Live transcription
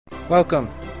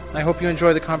Welcome. I hope you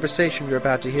enjoy the conversation you're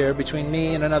about to hear between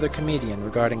me and another comedian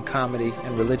regarding comedy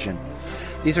and religion.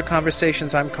 These are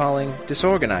conversations I'm calling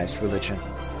disorganized religion.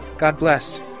 God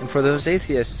bless, and for those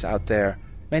atheists out there,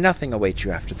 may nothing await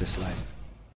you after this life.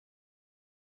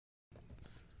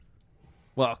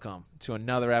 Welcome to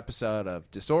another episode of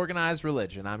Disorganized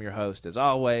Religion. I'm your host, as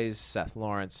always, Seth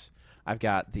Lawrence. I've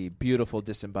got the beautiful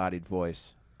disembodied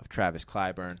voice of Travis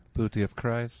Clyburn. Booty of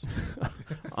Christ.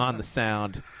 On the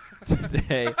sound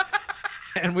today.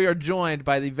 And we are joined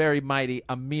by the very mighty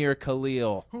Amir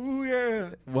Khalil. Ooh, yeah.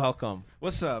 Welcome.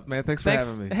 What's up, man? Thanks for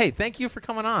having me. Hey, thank you for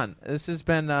coming on. This has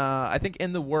been, I think,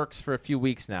 in the works for a few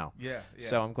weeks now. Yeah.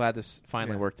 So I'm glad this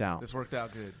finally worked out. This worked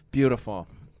out good. Beautiful.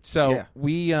 So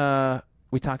we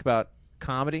talk about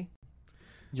comedy,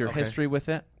 your history with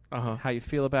it, how you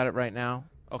feel about it right now.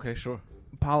 Okay, sure.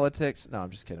 Politics. No, I'm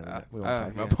just kidding. We won't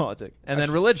talk about politics. And then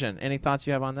religion. Any thoughts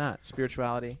you have on that?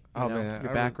 Spirituality? Man.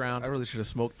 Your background? I really should have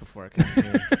smoked before I came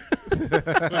here.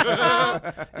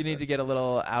 You need to get a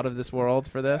little out of this world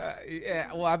for this?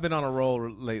 Well, I've been on a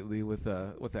roll lately with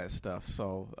that stuff.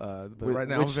 So, but right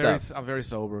now I'm very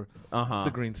sober. The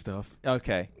green stuff.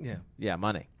 Okay. Yeah. Yeah,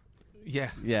 money.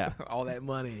 Yeah. All that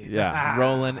money. Yeah.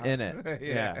 Rolling in it.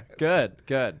 Yeah.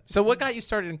 Good. So what got you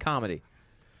started in comedy?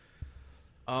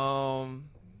 Okay.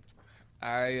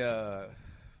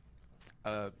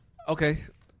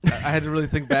 I had to really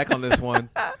think back on this one.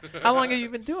 How long have you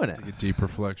been doing it? Take a deep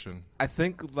reflection. I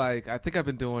think I've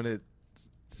been doing it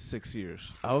 6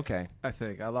 years. Okay. I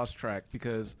think I lost track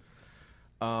because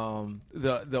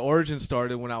the origin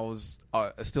started when I was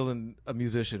still a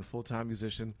musician, full-time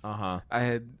musician. I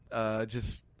had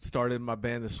just started my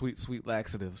band, the Sweet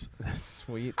Laxatives.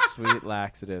 Sweet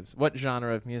Laxatives. What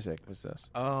genre of music was this?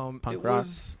 Punk rock?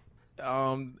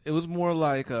 It was more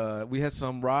like we had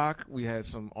some rock, we had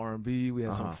some R&B, we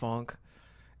had some funk,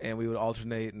 and we would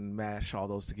alternate and mash all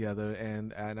those together.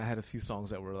 And I had a few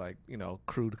songs that were like,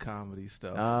 crude comedy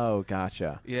stuff. Oh,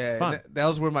 gotcha. Yeah, Fun. That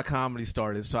was where my comedy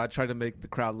started. So I tried to make the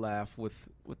crowd laugh with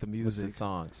the music, with the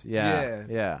songs.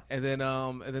 Yeah. And then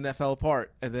that fell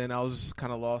apart. And then I was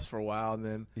kind of lost for a while. And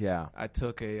then I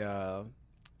took a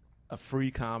free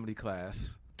comedy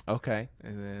class. Okay.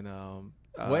 And then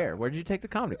where did you take the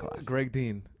comedy class? Greg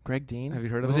Dean. Greg Dean. Have you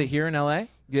heard of him? Was it here in L.A.?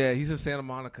 Yeah, he's in Santa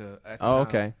Monica at the time.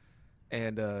 Okay.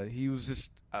 And he was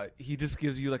just he just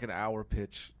gives you like an hour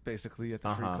pitch basically at the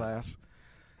free class.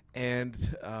 And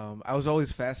I was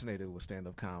always fascinated with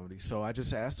stand-up comedy, so I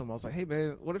just asked him. I was like, "Hey,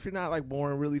 man, what if you're not like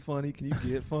born really funny? Can you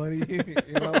get funny?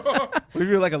 What if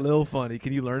you're like a little funny?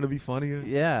 Can you learn to be funnier?"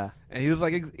 Yeah. And he was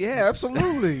like, "Yeah,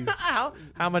 absolutely."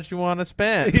 How much you want to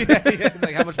spend? He's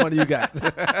like, "How much money you got?"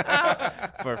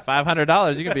 For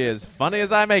 $500, you can be as funny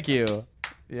as I make you.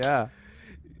 Yeah.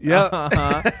 Yeah.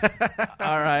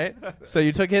 All right. So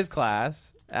you took his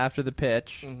class after the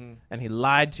pitch, and he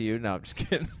lied to you. No, I'm just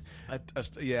kidding.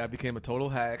 I became a total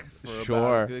hack for Sure.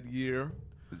 about a good year.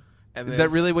 And Is that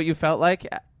really what you felt like?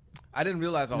 I didn't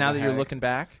realize I was now a that hack. you're looking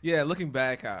back? Yeah, looking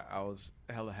back, I was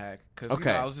hella hack because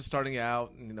I was just starting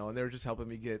out, and they were just helping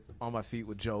me get on my feet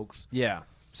with jokes. Yeah.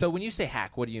 So when you say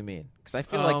hack, what do you mean? Because I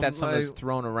feel like that's something that's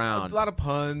thrown around. A lot of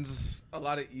puns, a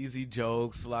lot of easy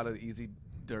jokes, a lot of easy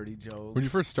dirty jokes. When you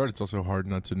first start, it's also hard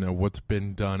not to know what's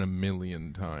been done a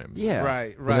million times. Yeah.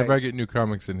 Right. Whenever I get new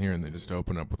comics in here and they just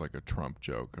open up with like a Trump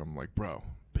joke, I'm like, bro,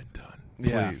 been done.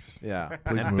 Please. Yeah.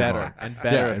 Please and move better. on. And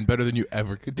better. Yeah, and better than you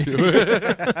ever could do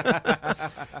it.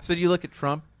 So do you look at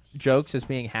Trump jokes as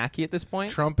being hacky at this point?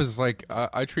 Trump is like,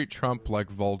 I treat Trump like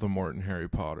Voldemort and Harry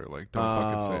Potter. Like, don't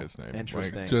fucking say his name.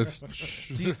 Interesting. Like,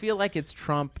 just Do you feel like it's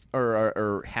Trump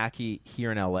or hacky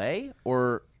here in L.A.?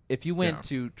 Or if you went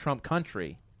to Trump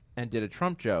country and did a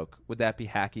Trump joke, would that be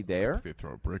hacky there? They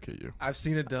throw a brick at you. I've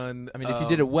seen it done. I mean, if you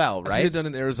did it well, right? I've seen it done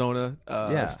in Arizona.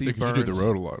 Steve Because Burns. you do the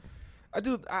road a lot. I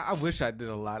do. I wish I did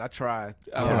a lot. I try.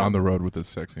 I went on the road with this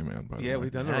sexy man, by the way. We've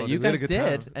done the Yeah, road. you We had a guys good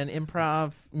did time. an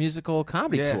improv musical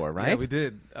comedy tour, right? Yeah, we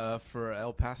did for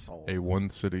El Paso. A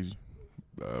one-city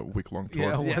week-long tour.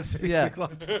 Yeah, Yeah. one city Yeah.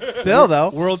 week-long tour. Still, though.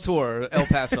 World tour, El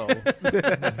Paso.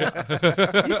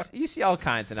 you see all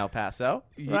kinds in El Paso,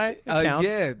 right? It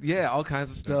counts. Yeah, all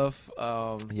kinds of stuff.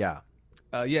 Yeah.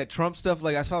 Trump stuff.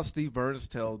 Like I saw Steve Burns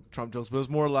tell Trump jokes, but it was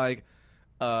more like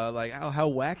how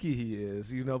wacky he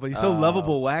is, But he's so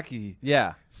lovable, wacky.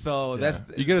 Yeah. So that's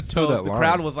You gotta toe that the line.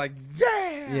 crowd was like,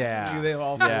 yeah, Yeah. They were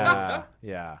all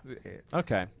Yeah.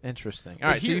 Okay. Interesting. All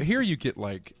right. Here, So here you get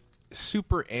like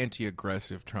super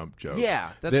anti-aggressive Trump jokes. Yeah,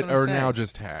 that's that what I'm are saying. now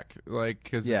just hack. Like,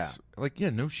 because Yeah. it's like,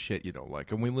 no shit you don't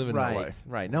like, and we live in LA.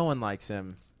 Right. No one likes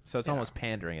him, so it's almost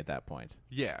pandering at that point.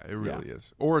 Yeah, it really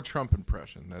is. Or a Trump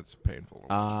impression. That's painful.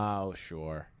 Oh,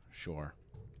 sure.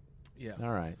 Yeah.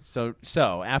 All right. So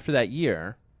after that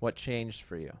year, what changed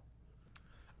for you?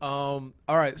 All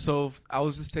right. So I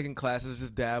was just taking classes,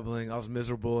 just dabbling. I was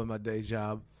miserable in my day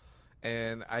job,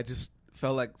 and I just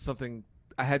felt like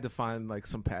I had to find like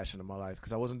some passion in my life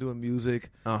because I wasn't doing music.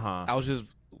 I was just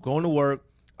going to work.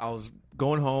 I was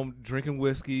going home, drinking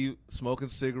whiskey, smoking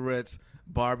cigarettes,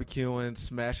 barbecuing,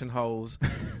 smashing hoes,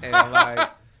 and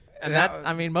like, and that's,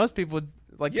 I mean, most people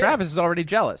like Travis is already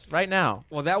jealous right now.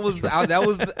 Well, that was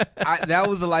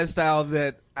the lifestyle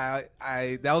that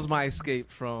that was my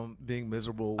escape from being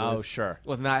miserable.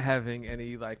 With not having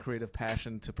any like creative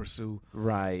passion to pursue,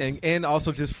 right? And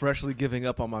also just freshly giving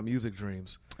up on my music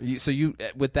dreams. So you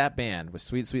with that band with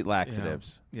Sweet Sweet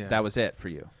Laxatives, that was it for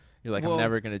you. You're like, I'm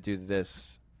never gonna do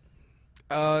this.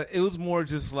 It was more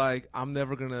just like I'm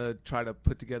never gonna try to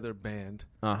put together a band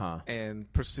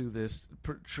and pursue this,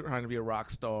 trying to be a rock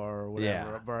star or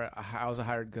whatever. Yeah. But I was a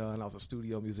hired gun. I was a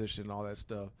studio musician, all that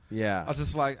stuff. Yeah. I was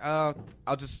just like, I'm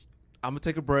gonna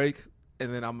take a break,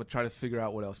 and then I'm gonna try to figure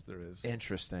out what else there is.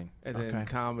 Interesting. And then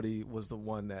comedy was the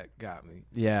one that got me.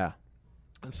 Yeah.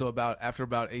 And so after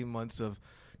about 8 months of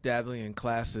dabbling in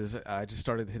classes, I just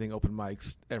started hitting open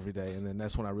mics every day, and then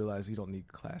that's when I realized you don't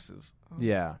need classes.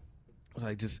 Yeah.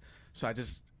 I just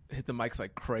hit the mics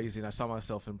like crazy, and I saw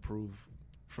myself improve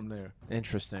from there.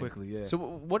 Interesting. Quickly, yeah. So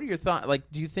what are your thoughts?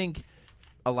 Like, do you think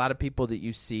a lot of people that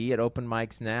you see at open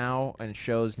mics now and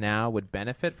shows now would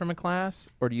benefit from a class?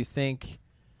 Or do you think,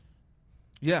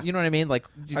 you know what I mean? Like,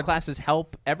 do classes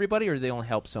help everybody, or do they only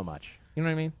help so much? You know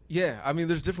what I mean? Yeah. I mean,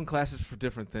 there's different classes for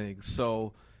different things.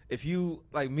 So if you,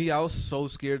 like me, I was so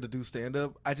scared to do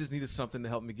stand-up. I just needed something to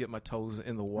help me get my toes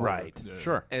in the water. Right. Yeah.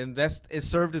 Sure. And it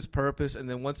served its purpose. And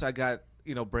then once I got,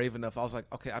 brave enough, I was like,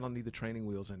 okay, I don't need the training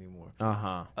wheels anymore.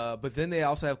 But then they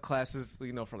also have classes,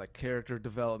 for like character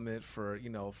development, for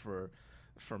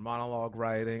monologue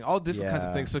writing, all different kinds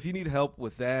of things. So if you need help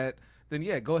with that, then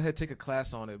go ahead, take a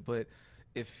class on it. But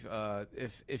if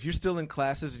you're still in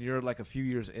classes and you're like a few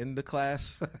years into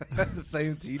class, the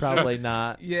same teacher, probably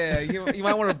not. Yeah, you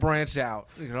might want to branch out.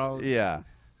 Yeah,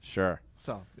 sure.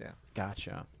 So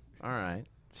gotcha. All right.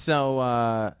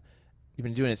 So you've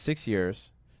been doing it 6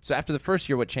 years. So after the first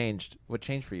year, what changed? What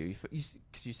changed for you?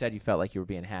 Because you said you felt like you were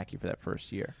being hacky for that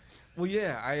first year. Well,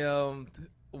 yeah,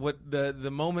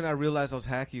 the moment I realized I was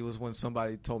hacky was when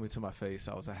somebody told me to my face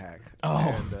I was a hack.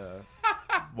 Oh. And,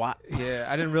 what? Yeah,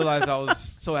 I didn't realize I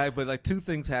was so hack, but like two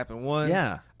things happened. One,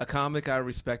 a comic I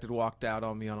respected walked out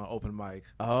on me on an open mic.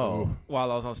 Oh.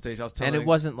 While I was on stage, I was telling. And it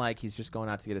wasn't like he's just going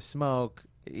out to get a smoke.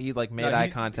 He like made eye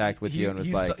contact with you and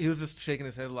was like, he was just shaking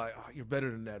his head like, "Oh, you're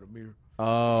better than that, Amir."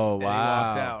 Oh, and wow. he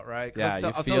walked out, right? Yeah,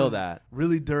 you feel that.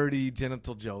 Really dirty,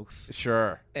 genital jokes.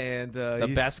 Sure. And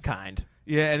the best kind.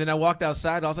 Yeah, and then I walked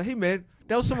outside. I was like, "Hey, man,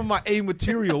 that was some of my A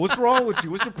material. What's wrong with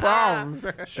you? What's your problem?"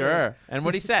 Sure. And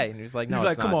what'd he say? And he was like, "No, he's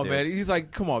like, come on, dude. man." He's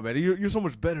like, "Come on, man. You're so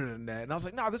much better than that." And I was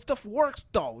like, "Nah, this stuff works,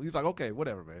 though." He's like, "Okay,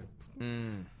 whatever,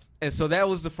 man." And so that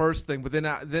was the first thing. But then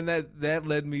that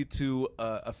led me to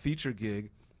a feature gig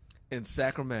in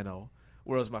Sacramento,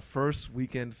 where it was my first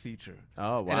weekend feature.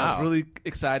 Oh, wow. And I was really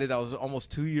excited. I was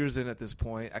almost 2 years in at this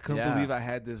point. I couldn't believe I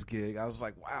had this gig. I was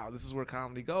like, wow, this is where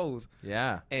comedy goes.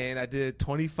 Yeah. And I did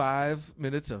 25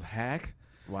 minutes of hack.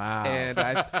 Wow. And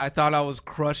I thought I was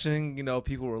crushing.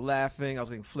 People were laughing. I was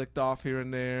getting flicked off here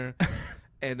and there.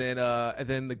 And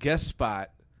then the guest spot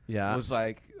was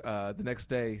like the next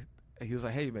day. He was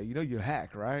like, "Hey, man, you're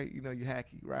hack, right? You're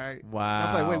hacky, right?" Wow.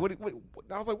 And I was like, wait.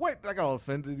 I was like, what? I got all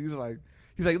offended. He's like,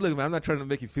 look, man, I'm not trying to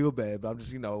make you feel bad, but I'm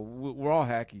just, we're all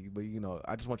hacky, but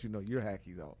I just want you to know you're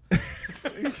hacky, though.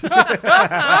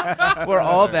 We're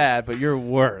all bad, but you're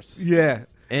worse. Yeah.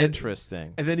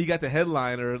 Interesting. And then he got the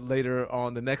headliner later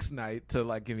on the next night to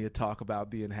like give me a talk about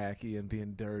being hacky and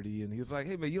being dirty, and he was like,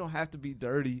 "Hey, man, you don't have to be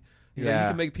dirty. He's like, you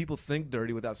can make people think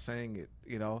dirty without saying it,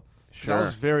 Sure. I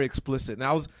was very explicit, and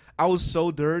I was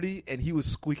so dirty, and he was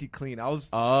squeaky clean. And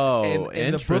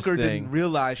the booker didn't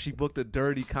realize she booked a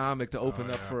dirty comic to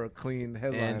open up for a clean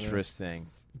headliner. Interesting.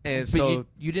 And but so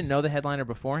you didn't know the headliner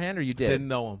beforehand, or you did? Didn't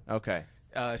know him. Okay.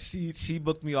 She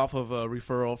booked me off of a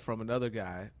referral from another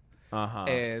guy.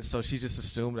 And so she just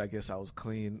assumed, I guess, I was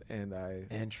clean, and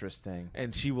Interesting.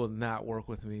 And she will not work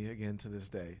with me again to this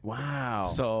day. Wow.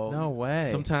 So no way.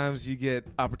 Sometimes you get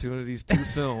opportunities too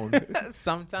soon.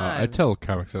 Sometimes. I tell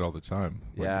comics that all the time.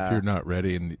 Like, Yeah. if you're not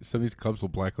ready, and some of these clubs will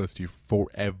blacklist you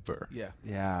forever. Yeah.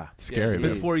 Yeah. It's scary. It's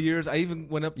been 4 years. I even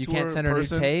went up You to can't her send in her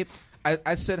person. new tape?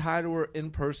 I said hi to her in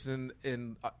person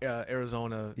in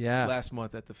Arizona last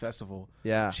month at the festival.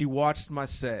 Yeah. She watched my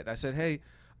set. I said, "Hey,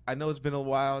 I know it's been a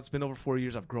while. It's been over 4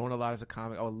 years. I've grown a lot as a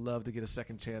comic. I would love to get a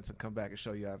second chance and come back and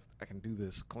show you I can do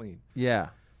this clean." Yeah.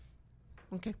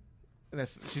 Okay. And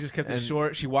she just kept it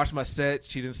short. She watched my set.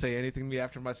 She didn't say anything to me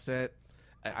after my set.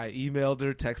 I emailed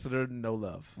her, texted her, no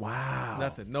love. Wow.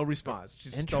 Nothing. No response. She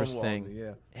just Interesting. Me,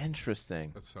 yeah.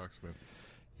 Interesting. That sucks, man.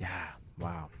 Yeah.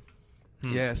 Wow.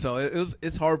 Yeah, so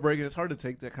it's heartbreaking. It's hard to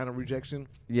take that kind of rejection.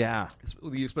 Yeah.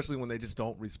 Especially when they just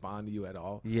don't respond to you at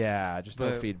all. Yeah, just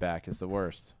no feedback is the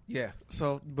worst. Yeah.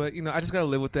 So, but I just got to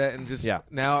live with that, and just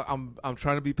now I'm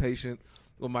trying to be patient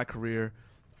with my career.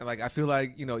 And like I feel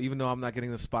like, even though I'm not getting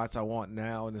the spots I want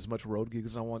now and as much road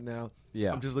gigs as I want now,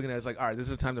 I'm just looking at it as like, all right, this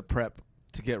is time to prep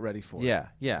to get ready for it.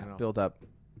 Yeah. Build up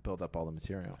all the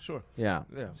material. Sure. Yeah.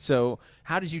 So,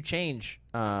 how did you change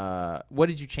what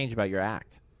did you change about your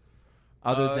act?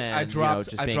 Other than I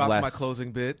dropped less... my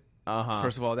closing bit.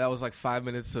 First of all, that was like 5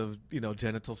 minutes of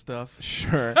genital stuff.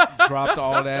 Sure. Dropped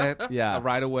all that.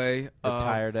 Right away.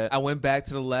 Retired it. I went back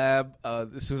to the lab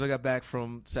as soon as I got back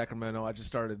from Sacramento. I just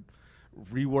started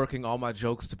reworking all my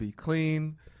jokes to be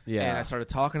clean. Yeah. And I started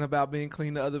talking about being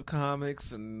clean to other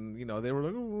comics, and they were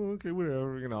like, "Oh, okay,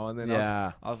 whatever," And then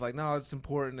I was like, "No, it's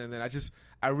important." And then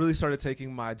I really started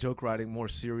taking my joke writing more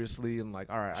seriously, and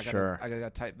like, all right, I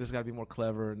got this got to be more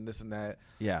clever and this and that.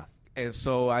 Yeah. And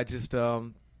so I just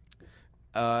and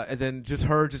then just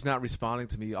her just not responding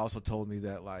to me also told me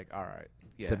that, like, all right,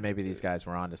 yeah, that maybe these guys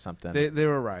were onto something. They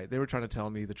were right. They were trying to tell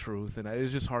me the truth, and it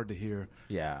was just hard to hear.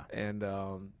 Yeah. And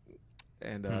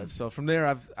so from there,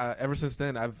 I've ever since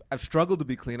then I've struggled to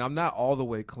be clean. I'm not all the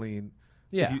way clean.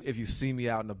 Yeah. If you see me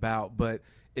out and about, but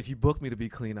if you book me to be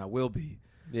clean, I will be.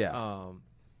 Yeah.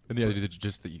 And the idea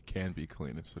just that you can be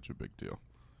clean is such a big deal.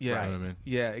 Yeah. Right. You know what I mean?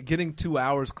 Yeah. Getting 2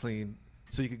 hours clean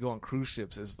so you could go on cruise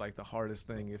ships is like the hardest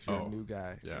thing if you're a new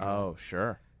guy. Yeah. Oh,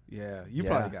 sure. Yeah, you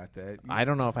probably got that. I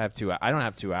don't know if I have 2 hours. I don't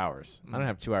have 2 hours. I don't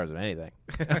have 2 hours of anything.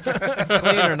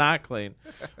 Clean or not clean.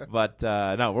 But,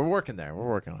 no, we're working there. We're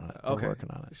working on it. Okay. We're working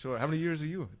on it. Sure. How many years are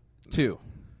you? 2.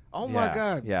 Oh, my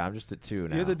God. Yeah, I'm just at 2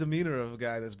 now. You're the demeanor of a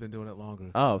guy that's been doing it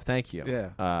longer. Oh, thank you.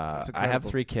 Yeah. I have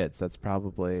 3 kids. That's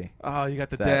probably... Oh, you got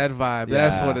the dad vibe. Yeah,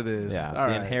 that's what it is. Yeah, all the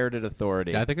right. inherited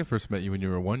authority. Yeah, I think I first met you when you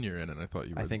were 1 year in, and I thought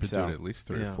you were doing at least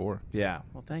 3 or 4. Yeah.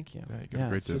 Well, thank you. Yeah, you got a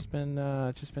great it's just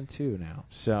been 2 now.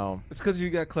 So it's because you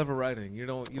got clever writing. You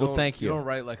don't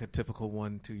write like a typical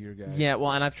 1-2 year guy. Yeah.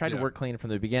 Well, and I've tried to work clean from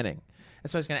the beginning. And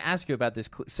so I was going to ask you about this.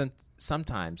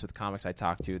 Sometimes with comics I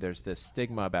talk to, there's this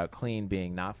stigma about clean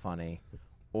being not funny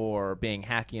or being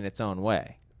hacky in its own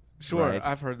way. Sure, right?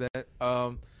 I've heard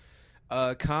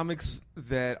that. Comics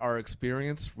that are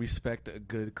experienced respect a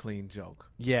good, clean joke.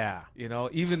 Yeah.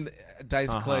 Even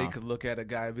Dice Clay could look at a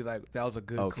guy and be like, that was a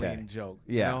good, clean joke.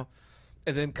 Yeah.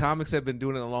 And then comics that have been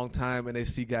doing it a long time and they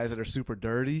see guys that are super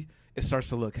dirty, it starts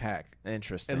to look hack.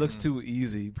 Interesting. It looks too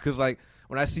easy. Because, like,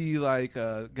 when I see, like,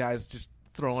 guys just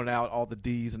throwing out all the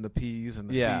D's and the P's and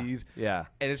the C's. Yeah.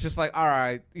 And it's just like, all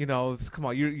right, come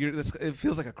on, it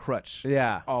feels like a crutch.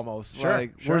 Yeah. Almost. Sure.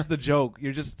 Like, where's the joke?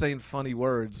 You're just saying funny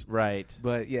words. Right.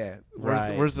 But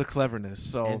where's the cleverness?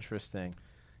 So interesting.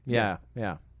 Yeah.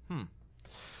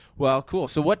 Well, cool.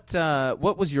 So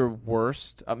what was your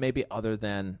worst, maybe other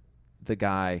than the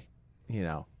guy,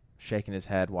 shaking his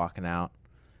head, walking out?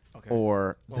 Okay.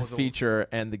 Or the feature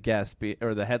and the guest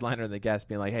or the headliner and the guest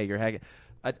being like, hey, you're hacking.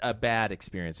 A bad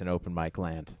experience in open mic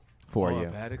land for you.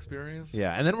 A bad experience?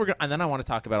 Yeah, and then I want to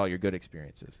talk about all your good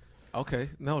experiences. Okay,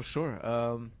 no, sure.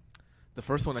 The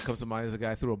first one that comes to mind is a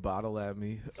guy threw a bottle at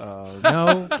me.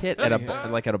 No kid, at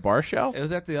a bar show. It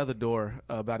was at the other door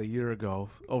about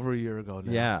over a year ago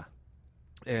now. Yeah.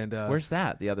 And where's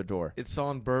that? The other door? It's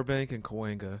on Burbank and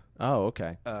Cahuenga. Oh,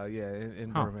 okay.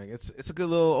 In Burbank. It's a good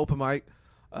little open mic.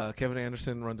 Kevin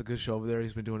Anderson runs a good show over there.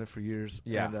 He's been doing it for years.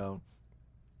 Yeah.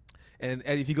 And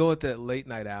if you go at that late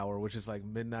night hour, which is like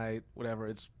midnight, whatever,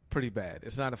 it's pretty bad.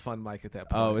 It's not a fun mic at that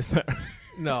point. Oh, is that?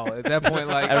 No, at that point,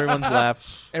 like everyone's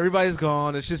left. Everybody's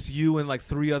gone. It's just you and like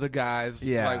 3 other guys.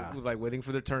 Yeah. Like waiting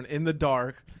for their turn in the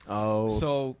dark. Oh.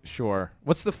 So sure.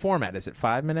 What's the format? Is it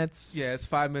 5 minutes? Yeah, it's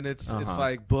 5 minutes. It's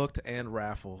like booked and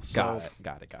raffle. So,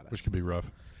 Got it. Which could be rough.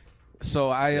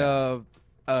 So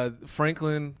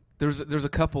Franklin. There's a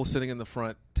couple sitting in the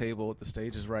front table. The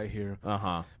stage is right here.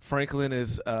 Franklin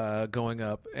is going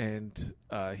up, and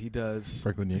he does.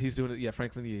 Franklin Yee. He's doing it. Yeah,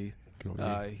 Franklin Yee.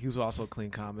 He was also a clean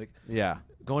comic. Yeah.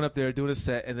 Going up there, doing a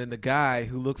set, and then the guy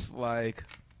who looks like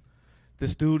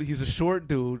this dude. He's a short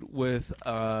dude with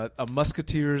a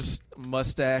musketeer's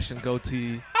mustache and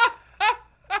goatee.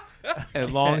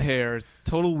 And long hair,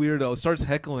 total weirdo, starts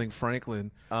heckling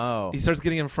Franklin. Oh. He starts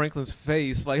getting in Franklin's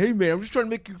face like, hey, man, I'm just trying to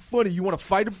make you funny. You want to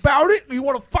fight about it? You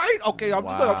want to fight? Okay, I'm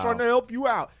trying to help you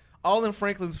out. All in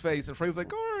Franklin's face. And Franklin's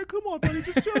like, all right, come on, buddy,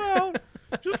 just chill out.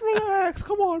 Just relax.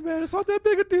 Come on, man. It's not that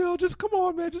big a deal. Just come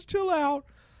on, man. Just chill out.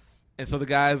 And so the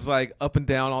guy's like up and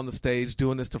down on the stage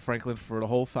doing this to Franklin for the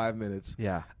whole 5 minutes.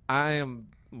 Yeah. I am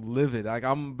livid. Like,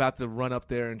 I'm about to run up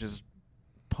there and just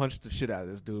punch the shit out of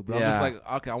this dude. But I'm just like,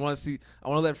 okay, I want to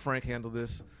let Frank handle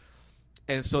this.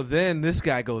 And so then this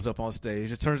guy goes up on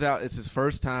stage. It turns out it's his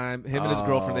first time. Him and his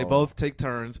girlfriend, they both take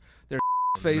turns. They're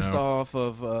faced off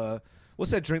of,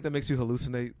 what's that drink that makes you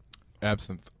hallucinate?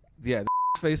 Absinthe. Yeah,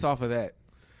 face off of that.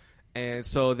 And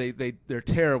so they're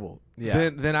terrible. Yeah.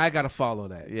 Then I got to follow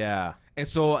that. Yeah. And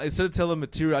so instead of telling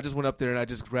material, I just went up there and I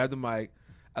just grabbed the mic.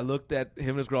 I looked at him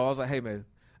and his girl. I was like, hey, man,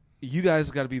 you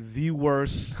guys got to be the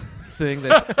worst thing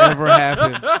that's ever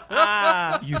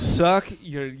happened. You suck.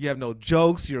 You have no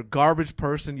jokes. You're a garbage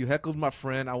person. You heckled my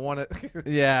friend. I want to.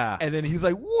 Yeah. And then he's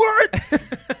like, what?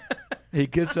 He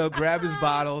gets up, grabs his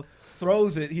bottle,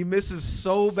 throws it. He misses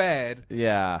so bad.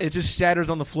 Yeah. It just shatters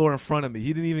on the floor in front of me.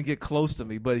 He didn't even get close to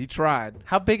me, but he tried.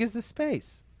 How big is the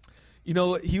space? You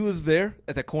know, he was there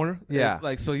at that corner. Yeah.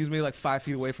 So he was maybe like 5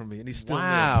 feet away from me, and he still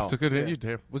Wow. missed. Still could hit you,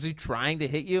 damn. Was he trying to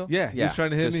hit you? Yeah, he was trying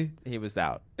to hit me. He was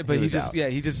out. But he's out.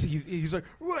 like,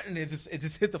 what? And it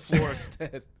just hit the floor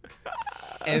instead.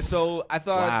 And so I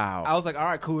thought, Wow. I was like, all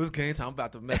right, cool, it's game time. I'm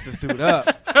about to mess this dude up.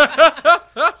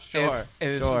 Sure.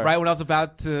 And it's right when I was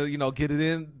about to, get it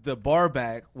in, the bar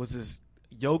back was this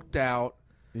yoked out,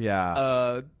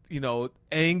 Yeah.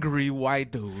 angry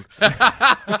white dude.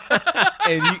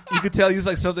 And you could tell he's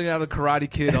like something out of Karate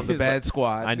Kid on the Bad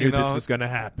Squad. I knew this was going to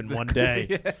happen one day.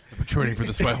 Yeah. I've been training for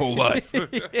this my whole life.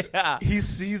 Yeah. He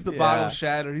sees the bottle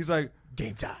shatter. He's like,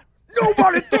 Game time.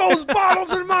 nobody throws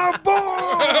bottles in my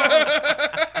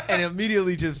bar. And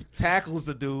immediately just tackles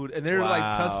the dude. And they're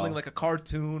like tussling like a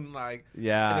cartoon. Like,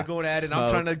 Yeah. and they're going at it. And I'm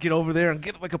trying to get over there and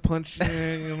get like a punch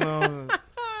in,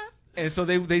 And so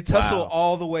they tussle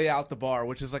all the way out the bar,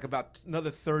 which is like about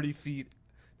another 30 feet.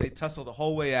 They tussle the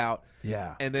whole way out.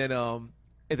 Yeah. And then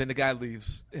the guy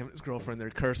leaves. Him and his girlfriend, they're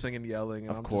cursing and yelling.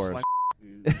 And Of I'm course. just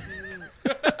like,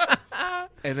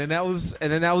 and then that was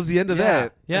the end of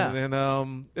that. Yeah. And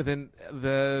then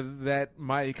that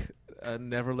Mike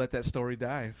never let that story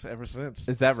die ever since.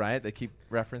 Is that right? They keep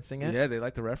referencing it? Yeah, they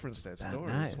like to reference that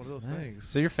story. Nice, It's one of those nice. things.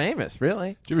 So you're famous,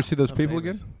 really? Did you ever see those I'm people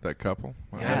famous. again? That couple?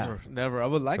 Wow. Yeah. Never. I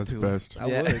would like That's to. best. I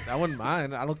would. I wouldn't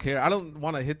mind. I don't care. I don't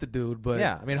want to hit the dude, but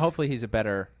Yeah. I mean, hopefully he's a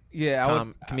better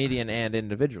comedian and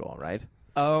individual, right?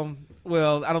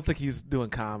 Well, I don't think he's doing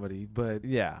comedy, but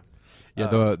Yeah.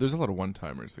 Yeah, there's a lot of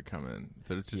one-timers that come in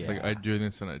that it's just like, Yeah. I do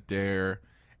this on a dare,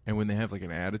 and when they have like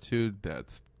an attitude,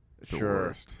 that's the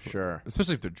worst. Sure.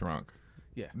 Especially if they're drunk.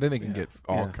 yeah. Then they can get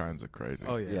all Yeah. kinds of crazy.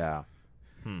 Oh yeah.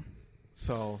 Yeah.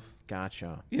 So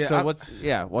Gotcha. Yeah, So I'm-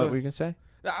 what were you gonna say?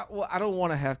 I don't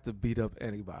want to have to beat up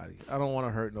anybody. I don't want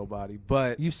to hurt nobody,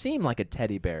 but You seem like a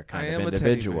teddy bear I kind am of a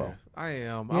teddy individual. bear. I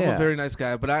am. I'm Yeah. a very nice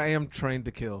guy, but I am trained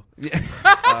to kill.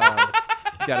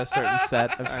 Got a certain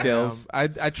set of skills. I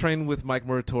train with Mike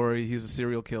Muratori. He's a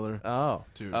serial killer. Oh.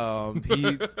 Dude.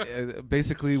 He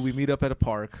basically we meet up at a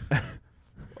park,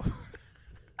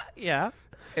 Yeah.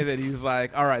 and then he's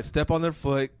like, "All right, step on their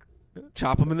foot,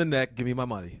 chop them in the neck, give me my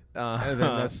money." And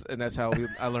then that's how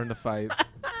I learned to fight.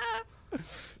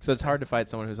 So it's hard to fight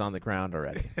someone who's on the ground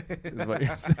already, is what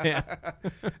you're saying.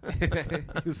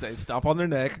 You say, "Stomp on their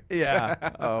neck." Yeah.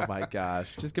 Oh my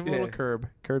gosh. Just give him a little curb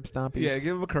stompies. Yeah,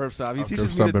 give him a curb stop. He I'll teaches curb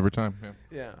me stop to, every time. Yeah.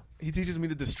 Yeah. he teaches me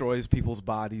to destroy people's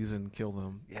bodies and kill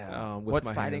them. With What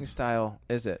my fighting hands. style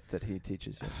is it that he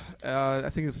teaches you? I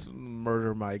think it's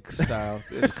Murder Mike style.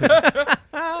 It's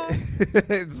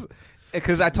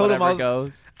because I told him Whatever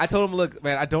goes. I told him, look,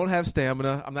 man, I don't have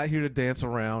stamina. I'm not here to dance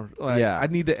around. Like, Yeah. I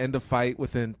need to end a fight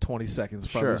within 20 seconds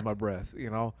if I Sure. lose my breath.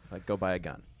 It's like go buy a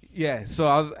gun. Yeah.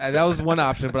 So that was one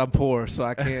option, but I'm poor, so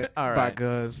I can't All buy right.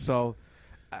 guns. So,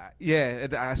 I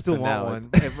still So want now one.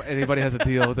 If anybody has a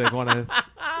deal they want to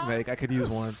make, I could use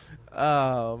one.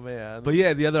 Oh man. But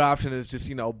yeah, the other option is just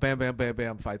bam, bam, bam,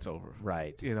 bam, fight's over.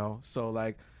 right. So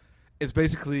like, it's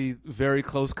basically very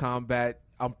close combat.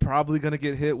 I'm probably gonna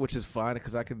get hit, which is fine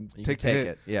because I can You take can the take hit.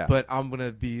 it. Yeah. But I'm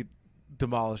gonna be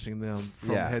demolishing them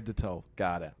from Yeah. head to toe.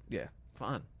 Got it. Yeah,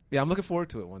 Fun. yeah. I'm looking forward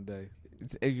to it one day.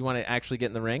 You want to actually get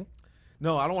in the ring?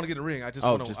 No, I don't want to get in a ring. I just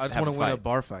Oh, want to. just I just have want a to win a fight.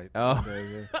 bar fight. Oh. one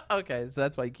day, yeah. Okay, so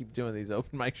that's why you keep doing these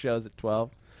open mic shows at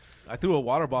 12. I threw a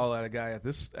water ball at a guy at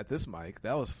this mic.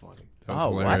 That was funny. That was Oh,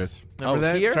 what? hilarious. Remember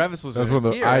that? Here? Travis was That was there. one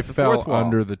of the. Here, I at the fell fourth wall.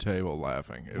 under the table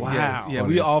laughing. It was Yeah, the yeah.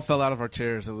 We funniest. all fell out of our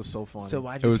chairs. It was so funny. So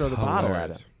why'd It you was throw the bottle at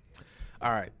hilarious. him?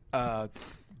 all right.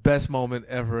 Best moment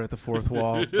ever at the fourth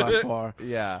wall by far.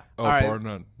 Yeah. Oh, all right. bar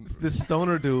none. This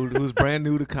stoner dude who was brand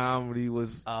new to comedy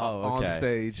was on okay.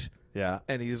 stage, Yeah.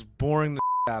 and he's boring the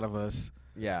out of us.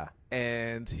 Yeah.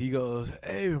 And he goes,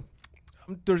 "Hey,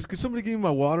 I'm thirsty. Can somebody give me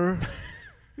my water?"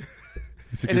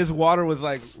 And his water was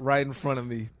like right in front of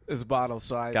me, his bottle.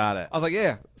 So I got it. I was like,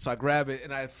 yeah. So I grab it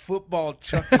and I football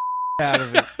chuck the out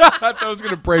of it. I thought it was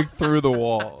gonna break through the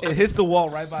wall. It hits the wall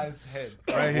right by his head,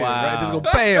 right here. Wow. Right, just go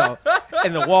bam,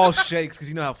 and the wall shakes because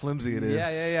you know how flimsy it is.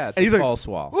 Yeah. It's And he's a like, false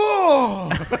wall.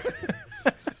 Oh!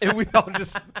 And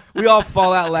we all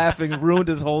fall out laughing, ruined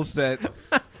his whole set.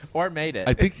 Or made it.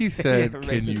 I think he said, Yeah, "Can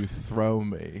maybe. you throw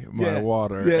me my Yeah.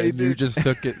 water?" Yeah, he and you did. just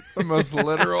took it the most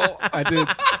literal. I did.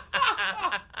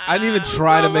 I didn't even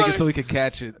try to make it so he could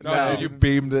catch it. No, dude, you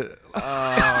beamed it.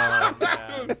 Oh,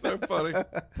 man. That's so funny.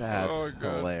 That's Oh,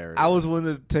 God. hilarious. I was willing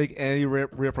to take any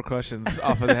repercussions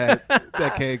off of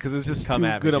that came because it was just Come too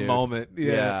at me, good a dude. moment.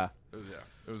 Yeah.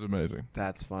 It was amazing.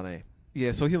 That's funny.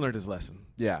 Yeah, so he learned his lesson.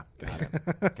 Yeah.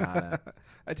 Got it.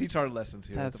 I teach hard lessons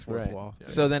here at That's the fourth great. wall.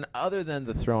 So then, other than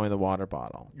the throwing the water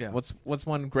bottle, Yeah. what's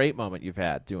one great moment you've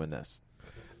had doing this?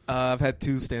 I've had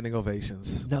 2 standing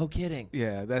ovations. No kidding.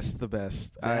 Yeah, that's the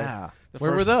best. Yeah. the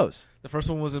Where were first- those? The first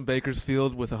one was in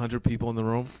Bakersfield with 100 people in the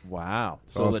room. Wow.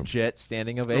 So awesome. legit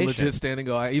standing A ovation. legit standing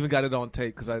go. I even got it on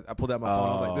tape because I pulled out my phone.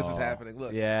 I was like, this is Oh. happening.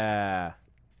 Look. Yeah.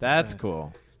 That's Yeah.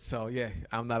 cool. So, yeah,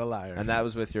 I'm not a liar. And that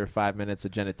was with your 5 minutes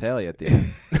of genitalia at the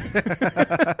end.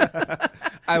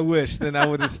 I wish. Then I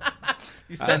would have.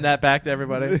 You send that back to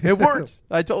everybody. It works.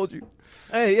 I told you.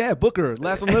 Hey, yeah, Booker,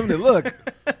 Last Unlimited. Look.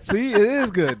 See, it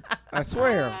is good. I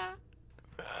swear.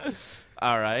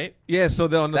 All right. Yeah, so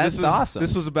That's awesome.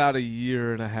 This was about a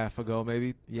year and a half ago,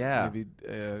 maybe. Yeah. Maybe,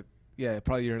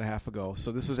 probably a year and a half ago.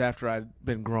 So this was after I'd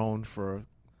been grown for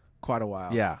quite a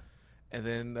while. Yeah. And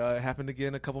then it happened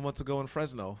again a couple months ago in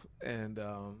Fresno, and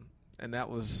that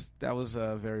was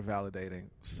very validating.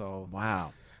 So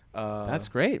Wow. That's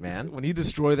great, man. When you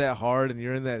destroy that hard and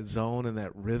you're in that zone and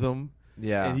that rhythm,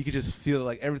 Yeah. and you can just feel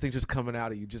like everything's just coming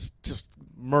out of you, just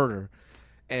murder,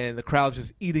 and the crowd's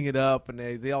just eating it up, and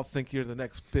they all think you're the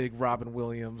next big Robin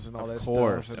Williams and all that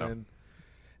course. stuff,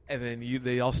 and then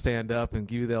they all stand up and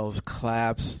give you those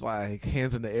claps, like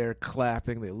hands in the air,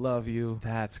 clapping. They love you.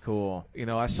 That's cool. You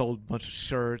know, I sold a bunch of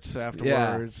shirts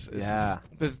afterwards. It's Yeah.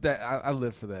 just- there's that. I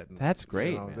live for that. That's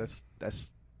great, You know, man.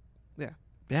 that's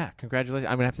Yeah, congratulations.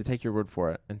 I'm going to have to take your word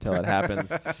for it until it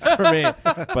happens for me.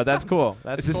 But that's cool.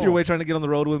 That's Is this cool. your way trying to get on the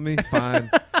road with me?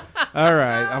 Fine. All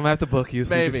right, I'm gonna have to book you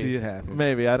so you Maybe. can see it happen.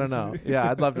 Maybe. I don't know. Yeah,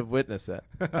 I'd love to witness it.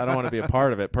 I don't want to be a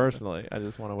part of it personally. I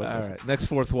just want to All witness right, next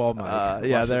fourth wall mic. it.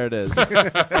 Yeah, there it is.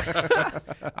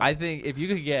 I think if you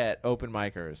could get open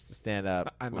micers to stand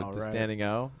up I know, with the right? standing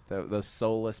O, those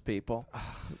soulless people.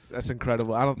 That's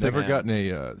incredible. I don't think Never man. gotten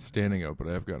a standing up, but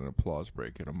I have gotten an applause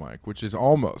break in a mic, which is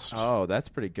almost, Oh, that's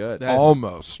pretty good. That's-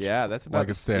 almost, Yeah, that's about like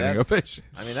a standing that's- ovation.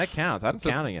 I mean, that counts. I'm That's a-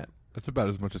 counting it. That's about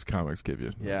as much as comics give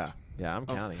you. Yeah, That's- yeah, I'm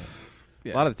counting it.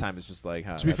 Yeah. A lot of the time, it's just like.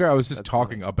 To be fair, I was just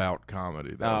talking Funny. about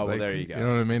comedy. Though. Oh, well, Like, there you go. You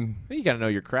know what I mean? You got to know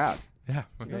your crowd. Yeah.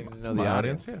 You gotta know My the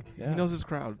audience. Yeah. he knows his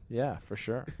crowd. Yeah, for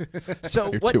sure.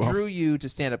 So, You're what too off. drew you to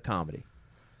stand-up comedy?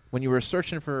 When you were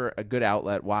searching for a good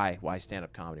outlet, why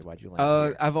stand-up comedy? Why'd you land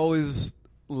here? I've always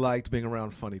liked being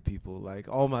around funny people. Like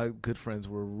all my good friends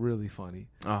were really funny,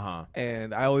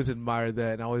 and I always admired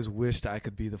that, and I always wished I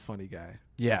could be the funny guy.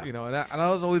 Yeah. You know, and I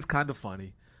was always kind of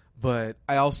funny, but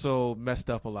I also messed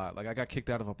up a lot. Like I got kicked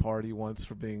out of a party once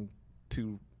for being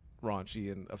too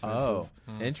raunchy and offensive. Oh,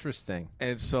 interesting.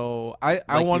 And so I Like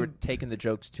you were wanted. taking the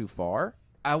jokes too far?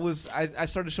 I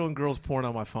started showing girls porn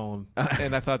on my phone,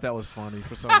 and I thought that was funny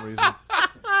for some reason.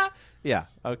 Yeah,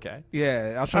 okay.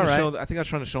 Yeah, I was trying All to right. show. I think I was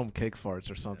trying to show them cake farts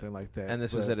or something like that. And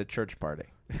this was but- at a church party.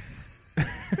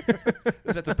 it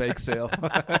was at the bake sale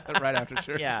right after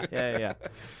church. Yeah.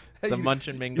 The munch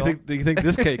and You mingle. think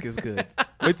this cake is good?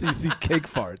 Wait till you see cake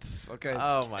farts. Okay.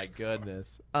 Oh, my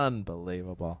goodness.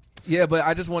 Unbelievable. Yeah, but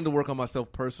I just wanted to work on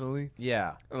myself personally,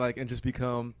 Yeah. like, and just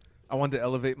become. I wanted to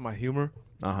elevate my humor,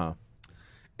 Uh-huh.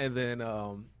 and then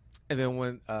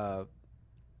when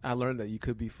I learned that you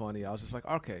could be funny, I was just like,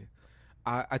 okay.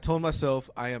 I told myself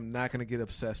I am not going to get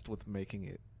obsessed with making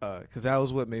it, because that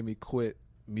was what made me quit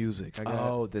music. I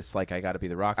got to be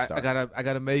the rock star. I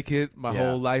gotta make it. My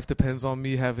Yeah. whole life depends on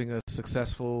me having a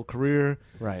successful career,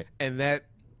 Right. and that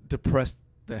depressed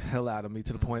the hell out of me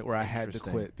to the point where I had to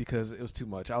Interesting. quit because it was too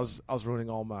much. I was ruining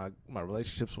all my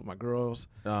relationships with my girls,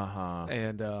 Uh-huh.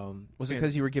 and Was it and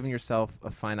because you were giving yourself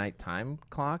a finite time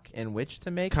clock in which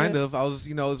to make kind it? of I was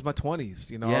it was my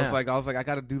 20s. I was like I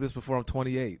got to do this before I'm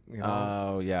 28.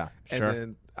 Oh, yeah. and Sure.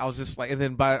 then I was just like, and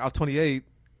then I was 28.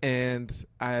 And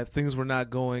things were not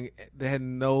going. They had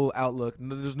no outlook.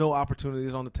 There's no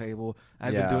opportunities on the table. I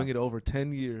had Yeah. been doing it over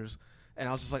 10 years, and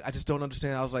I was just like, I just don't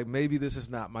understand. I was like, maybe this is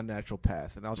not my natural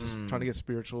path. And I was just trying to get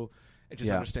spiritual and just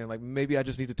Yeah. understand, like, maybe I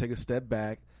just need to take a step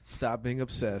back, stop being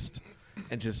obsessed,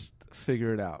 and just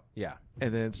figure it out. Yeah.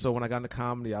 And then so when I got into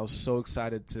comedy, I was so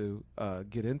excited to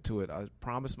get into it. I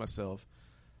promised myself,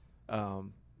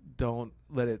 don't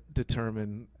let it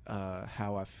determine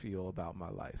how I feel about my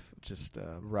life. Just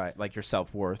right, like your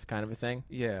self-worth kind of a thing.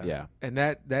 Yeah. And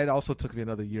that also took me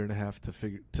another year and a half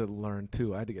to learn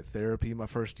too. I had to get therapy my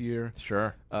first year.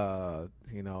 Sure.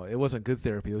 It wasn't good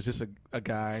therapy. It was just a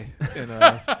guy in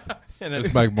a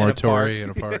it's Mike Mortori in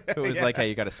a park. It was like, hey,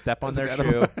 you got to step on their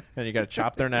shoe and you got to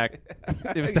chop their neck.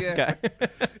 It was that guy.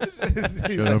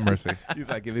 Show no mercy. He's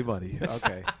like, give me money.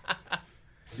 Okay.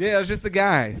 Yeah, it was just the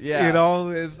guy. Yeah.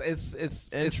 It's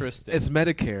interesting. It's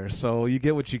Medicare, so you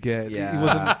get what you get. Yeah. He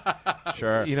wasn't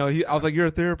sure. I was like, you're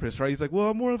a therapist, right? He's like, well,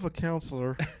 I'm more of a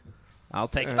counselor. I'll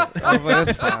take it. I was like,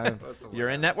 that's fine. You're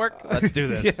in network? Let's do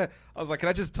this. Yeah. I was like, can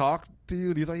I just talk to you?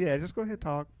 And he's like, yeah, just go ahead,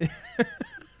 talk.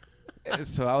 And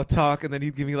so I would talk, and then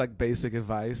he'd give me like basic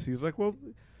advice. He's like, well,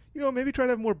 maybe try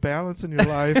to have more balance in your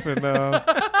life. And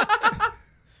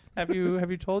have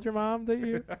you told your mom that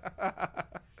you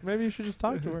maybe you should just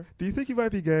talk to her? Do you think you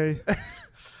might be gay?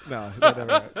 No,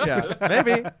 never. Yeah,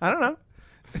 maybe. I don't know.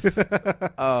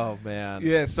 Oh man.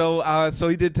 Yeah. So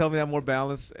he did tell me to have more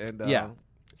balance, and So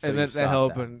and that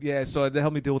helped, that. and so that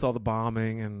helped me deal with all the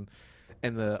bombing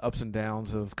and the ups and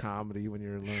downs of comedy when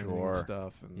you're learning and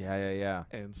stuff. And Yeah.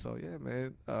 And so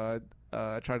man, I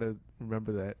try to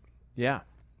remember that. Yeah.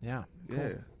 Cool.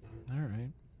 Yeah. All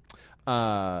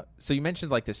right. So you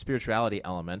mentioned like the spirituality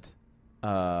element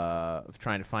of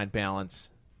trying to find balance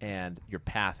and your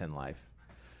path in life.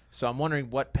 So I'm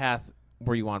wondering, what path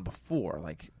were you on before?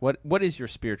 Like, what is your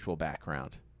spiritual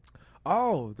background?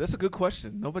 Oh, that's a good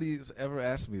question. Nobody's ever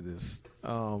asked me this.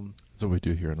 That's what we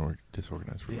do here in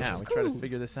Disorganized Religion. Yeah, we try to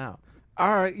figure this out. All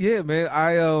right, yeah, man.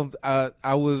 I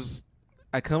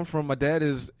come from, my dad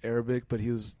is Arabic, but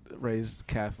he was raised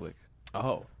Catholic.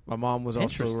 Oh. My mom was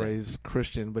also raised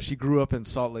Christian, but she grew up in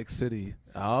Salt Lake City.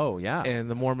 Oh, yeah. And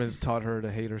the Mormons taught her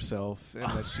to hate herself and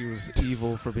that she was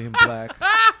evil for being black.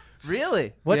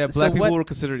 Really? What? Yeah, black people were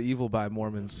considered evil by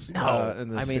Mormons. No, in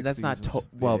the I mean 60s that's not.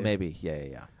 Well, maybe.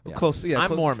 Yeah. Close. Yeah,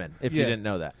 I'm Mormon. If you didn't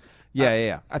know that.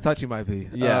 Yeah. I thought you might be.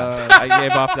 Yeah, I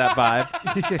gave off that vibe.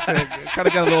 Kind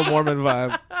of got a little Mormon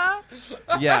vibe.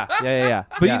 Yeah.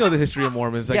 But you know the history of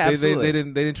Mormons. Like absolutely.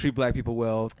 they didn't treat black people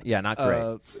well. Yeah, not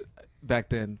great. Back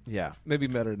then. Yeah. Maybe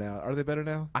better now. Are they better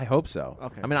now? I hope so.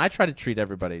 Okay. I mean, I try to treat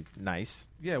everybody nice.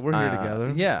 Yeah, we're here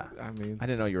together. Yeah. I mean, I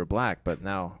didn't know you were black, but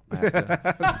now I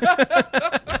have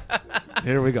to.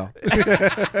 Here we go.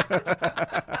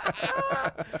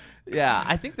 Yeah,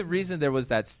 I think the reason there was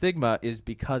that stigma is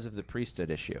because of the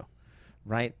priesthood issue,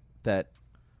 right? That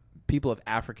people of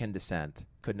African descent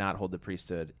could not hold the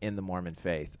priesthood in the Mormon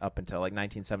faith up until like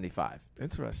 1975.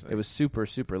 Interesting. It was super,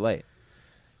 super late.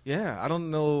 Yeah, I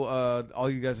don't know all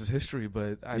you guys' history,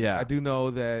 but I do know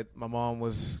that my mom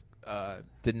was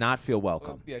did not feel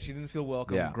welcome. Well, she didn't feel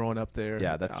welcome growing up there.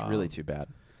 Yeah, that's really too bad.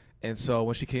 And so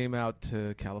when she came out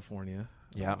to California,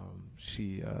 yeah,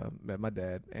 she met my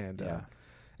dad. And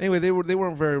anyway, they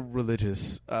weren't very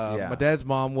religious. My dad's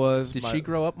mom was. Did she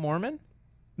grow up Mormon?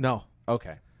 No.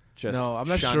 Okay. Just no, I'm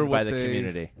not shunned sure by what the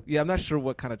community. Yeah, I'm not sure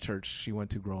what kind of church she went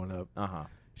to growing up.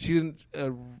 She didn't.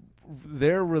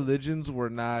 Their religions were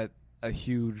not a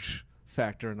huge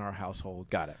factor in our household.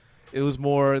 Got it. It was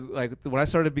more like when I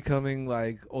started becoming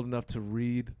like old enough to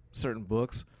read certain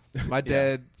books, my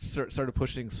dad started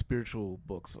pushing spiritual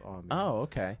books on me. Oh,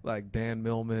 okay. Like Dan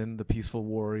Millman, The Peaceful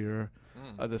Warrior,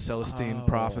 The Celestine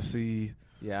Prophecy.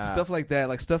 Yeah. Stuff like that,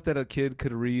 like stuff that a kid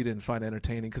could read and find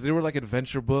entertaining, because they were like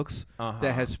adventure books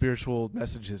that had spiritual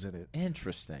messages in it.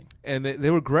 Interesting. And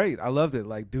they were great. I loved it.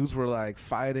 Like dudes were like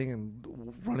fighting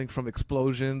and running from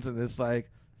explosions, and it's like,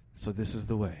 so this is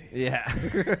the way. Yeah.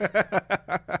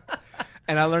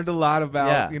 And I learned a lot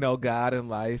about God and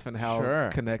life and how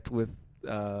to connect with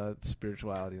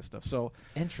spirituality and stuff. So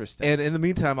interesting. And in the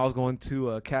meantime, I was going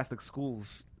to Catholic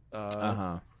schools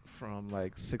from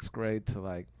like 6th grade to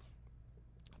like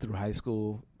through high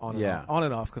school, on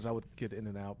and off, because I would get in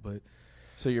and out. But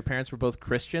so your parents were both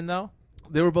Christian, though?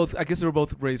 They were both. I guess they were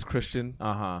both raised Christian.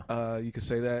 You could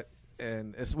say that,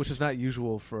 and which is not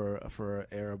usual for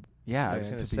Arab. Yeah, I was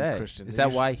going to say. Be Christian. Is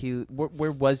that why he?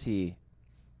 Where was he?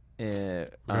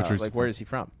 Like where is he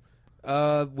from?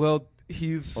 Well,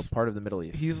 he's part of the Middle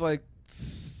East. He's like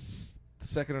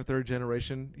second or third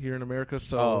generation here in America.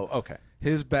 So, okay.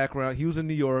 His background: he was in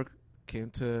New York, came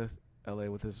to L.A.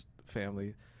 with his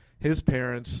family. His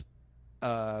parents'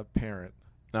 parent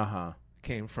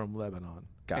came from Lebanon.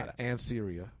 Got it. And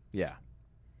Syria. Yeah.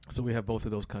 So we have both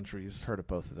of those countries. Heard of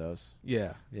both of those.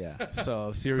 Yeah. Yeah.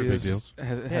 So Syria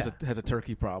has a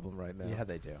turkey problem right now. Yeah,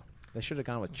 they do. They should have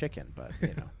gone with chicken, but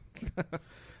you know.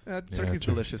 Turkey's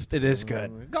delicious. Too. It is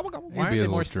good. Gobble, gobble. Why are they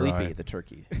more sleepy, dry. the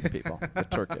turkey people, the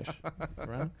Turkish?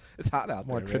 Right? It's hot out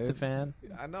More there. tryptophan.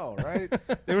 I know, right?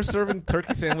 They were serving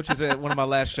turkey sandwiches at one of my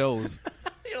last shows.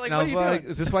 You're like, And I was like,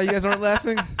 is this why you guys aren't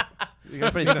laughing? You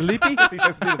guys sleepy? You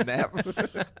guys need a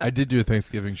nap? I did do a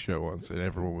Thanksgiving show once, and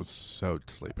everyone was so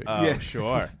sleeping. Oh, Yeah.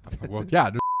 sure. Well, yeah,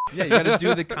 no, Yeah, you got to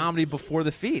do the comedy before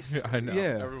the feast. I know.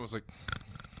 Yeah. Everyone was like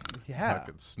Yeah.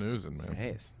 fucking snoozing, man.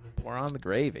 Nice. Pour on the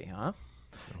gravy, huh?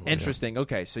 Oh, Interesting.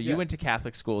 Okay, so you Yeah. went to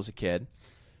Catholic school as a kid.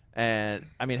 And,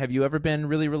 I mean, have you ever been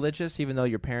really religious, even though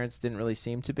your parents didn't really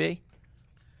seem to be?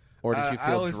 Or did you I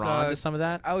feel always drawn to thought- some of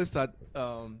that? I always thought,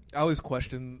 I always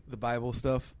questioned the Bible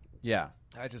stuff. Yeah.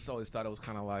 I just always thought it was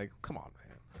kind of like, come on,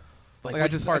 man. Like, Like, I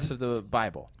which just- parts of the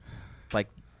Bible? Like,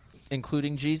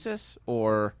 including Jesus?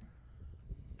 Or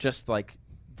just, like,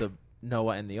 the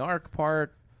Noah and the Ark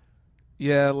part?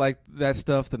 Yeah, like that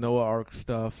stuff, the Noah Ark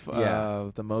stuff.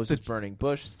 The Moses burning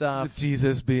bush stuff.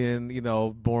 Jesus being,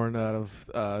 born out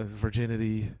of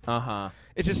virginity. Uh-huh.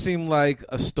 It just seemed like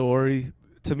a story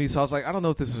to me. So I was like, I don't know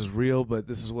if this is real, but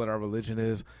this is what our religion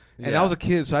is. And Yeah. I was a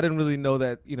kid, so I didn't really know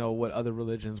that, what other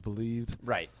religions believed.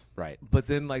 Right. But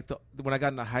then, like, when I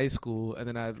got into high school, and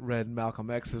then I read Malcolm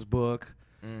X's book,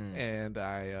 Mm. and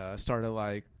I started,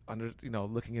 like,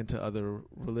 looking into other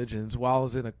religions while I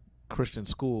was in a Christian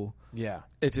school. Yeah.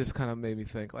 It just kind of made me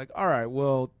think, like, all right,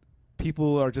 well,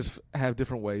 people are just have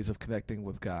different ways of connecting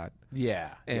with God.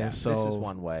 Yeah. And yeah. so this is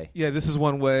one way. Yeah, this is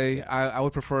one way. Yeah. I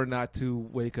would prefer not to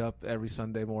wake up every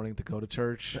Sunday morning to go to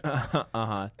church.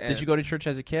 Uh-huh. Did And- you go to church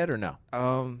as a kid or no?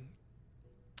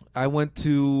 I went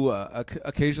to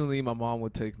occasionally. My mom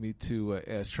would take me to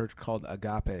a church called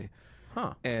Agape,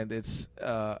 Huh. and it's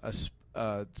a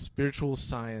spiritual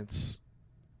science.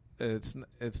 It's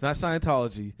not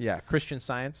Scientology, Yeah. Christian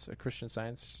Science. A Christian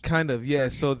Science. kind of. Yeah,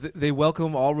 so they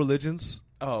welcome all religions.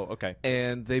 Oh, okay.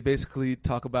 And they basically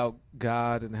talk about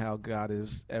God and how God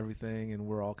is everything, and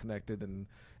we're all connected. And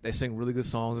they sing really good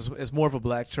songs. It's more of a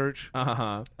black church,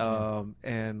 Uh-huh.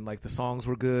 and like the songs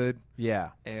were good, Yeah.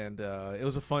 and it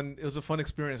was a fun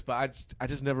experience. But I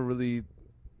just never really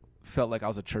felt like I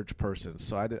was a church person,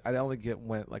 so I only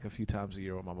went like a few times a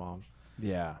year with my mom,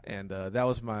 Yeah. and that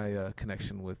was my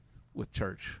connection with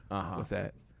church. Uh-huh. With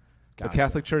that, Gotcha. but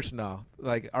Catholic church, no.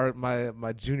 Like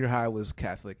my junior high was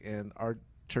Catholic, and our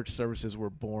church services were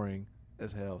boring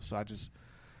as hell. So I just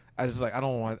like I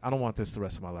don't want this the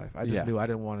rest of my life. I just Yeah. knew I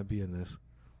didn't want to be in this.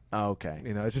 Oh, okay.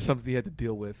 It's just something you had to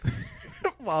deal with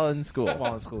While in school.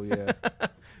 while in school. Yeah.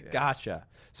 Gotcha.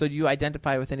 So do you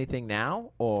identify with anything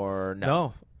now or no?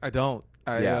 No, I don't.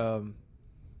 I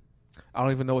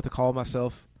don't even know what to call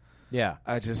myself. Yeah.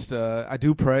 I just I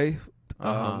do pray,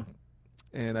 Uh-huh.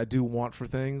 and I do want for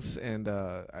things, and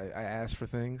I ask for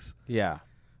things. Yeah.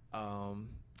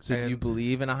 So do you and-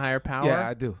 believe in a higher power? Yeah,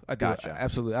 I do. Gotcha.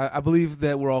 Absolutely. I believe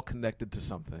that we're all connected to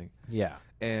something, Yeah.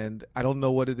 and I don't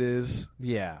know what it is.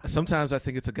 Yeah. Sometimes I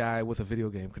think it's a guy with a video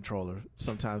game controller.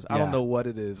 Sometimes I don't Yeah. know what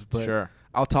it is, but Sure.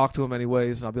 I'll talk to him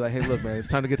anyways, and I'll be like, "Hey, look, man, it's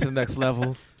time to get to the next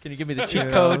level." Can you give me the cheat You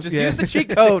know, code? Just yeah. use the cheat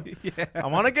code. Yeah. I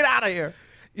want to get out of here.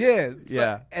 Yeah,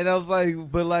 Yeah. And I was like,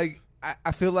 but like,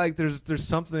 I feel like there's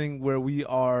something where we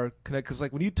are connected. Because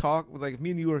like when you talk, like if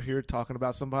me and you are here talking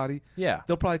about somebody, Yeah.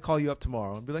 they'll probably call you up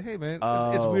tomorrow and be like, "Hey, man, it's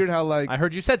Oh. weird how like I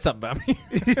heard you said something about me.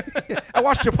 I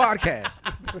watched your podcast."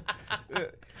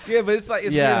 Yeah, but it's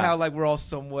Yeah. weird how like we're all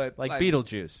somewhat like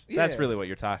Beetlejuice. That's Yeah. really what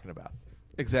you're talking about.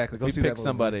 Exactly. Go If see you that pick movie.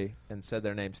 somebody and said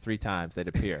their names 3 times, they'd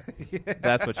appear.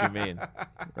 That's what you mean,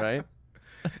 right?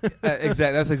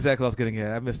 Exactly. That's exactly what I was getting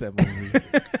at. I missed that movie.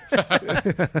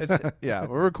 Yeah,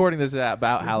 we're recording this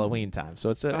about Halloween time, so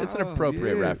it's an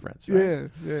appropriate yeah. reference, right?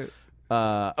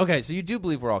 Yeah. Okay, so you do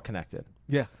believe we're all connected.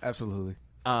 Yeah. Absolutely.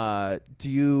 Do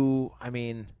you? I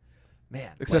mean,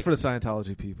 man, Except for the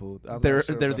Scientology people. I'm not they're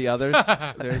sure they're about- the others.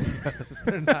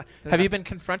 They're not. Have you been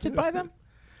confronted by them?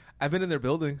 I've been in their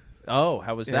building. Oh,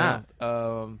 how was that?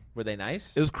 Yeah. Were they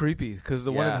nice? It was creepy because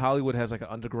the one Yeah. in Hollywood has like an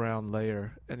underground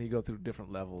layer, and you go through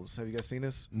different levels. Have you guys seen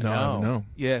this? No.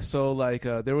 Yeah. So like,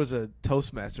 there was a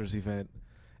Toastmasters event,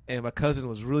 and my cousin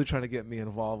was really trying to get me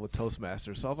involved with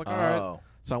Toastmasters. So I was like, all right. Oh.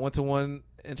 So I went to one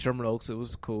in Sherman Oaks. It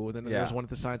was cool. And then Yeah. there was one at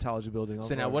the Scientology building. I So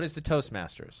was now, like- what is the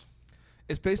Toastmasters?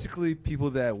 It's basically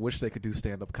people that wish they could do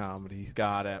stand-up comedy.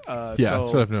 Got it. Yeah, so,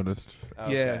 that's what I've noticed.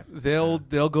 Yeah, they'll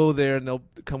go there and they'll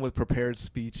come with prepared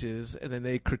speeches, and then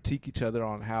they critique each other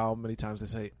on how many times they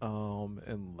say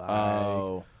and like,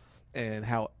 Oh, and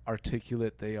how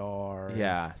articulate they are.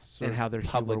 yeah. Sort and of how they're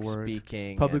public humor words.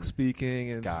 speaking. Public and-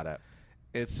 speaking. And Got it.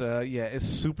 It's it's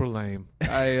super lame.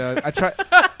 I try.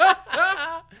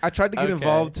 I tried to get Okay.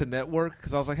 involved to network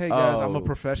because I was like, hey guys, I'm a Oh.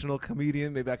 professional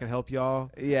comedian. Maybe I can help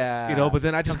y'all. Yeah. You know, but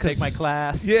then I just come take couldn't my s-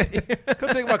 class. Yeah, come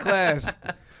take my class.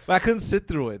 But I couldn't sit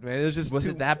through it, man. It was just Was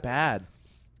too, it that bad?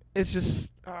 It's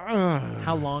just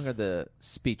How long are the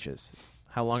speeches?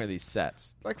 How long are these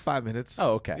sets? like 5 minutes.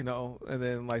 Oh, okay. You know, and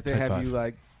then like they Type have 5. you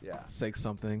like Yeah. say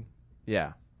something.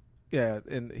 Yeah. Yeah,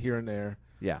 and here and there.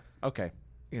 Yeah. Okay.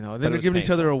 You know, and But then it they're was giving each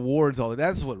painful. other awards. All that.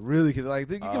 That's what really like.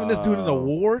 You're giving this dude an Oh.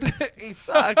 award. He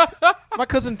sucked. My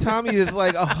cousin Tommy is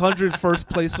like 100 first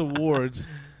place awards.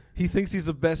 He thinks he's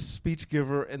the best speech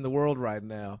giver in the world right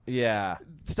now. Yeah.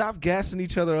 Stop gassing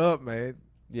each other up, man.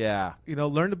 Yeah. You know,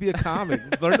 learn to be a comic.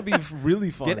 Learn to be really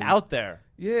funny. Get out there.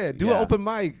 Yeah, do Yeah. an open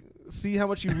mic. See how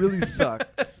much you really suck.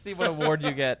 See what award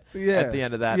you get Yeah. at the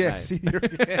end of that yeah, night. see your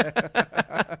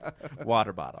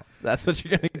Water bottle. That's what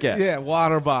you're going to get. yeah,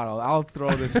 water bottle. I'll throw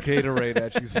this Gatorade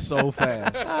at you so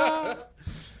fast.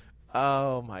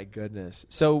 Oh, my goodness.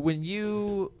 So when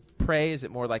you pray, is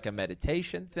it more like a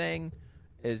meditation thing?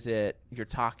 Is it you're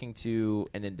talking to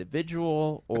an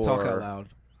individual? Or I talk out loud.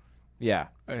 Yeah.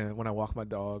 And when I walk my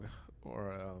dog,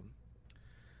 or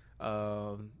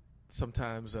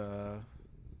sometimes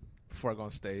before I go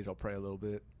on stage, I'll pray a little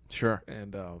bit. Sure.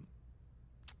 And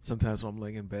sometimes when I'm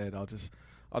laying in bed, I'll just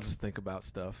think about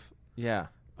stuff. Yeah.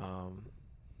 Um,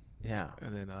 Yeah.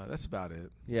 and then that's about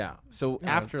it. Yeah. So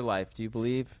Yeah. afterlife, do you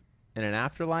believe in an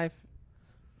afterlife?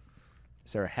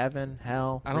 Is there a heaven,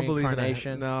 hell, I don't believe in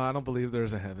reincarnation? no, I don't believe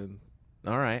there's a heaven.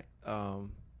 All right.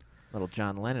 Little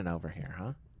John Lennon over here,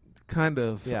 huh? kind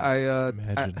of. Yeah.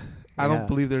 Imagine. I Yeah. don't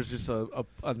believe there's just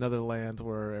another land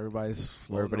where everybody's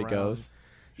Where floating everybody around. goes.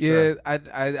 Yeah,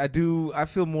 I do. I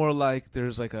feel more like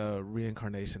there's like a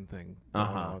reincarnation thing going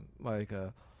on. Like,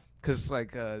 because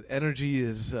like energy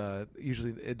is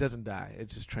usually it doesn't die; it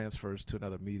just transfers to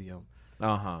another medium.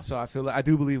 So I feel like I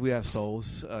do believe we have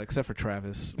souls, except for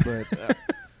Travis. But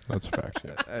That's a fact.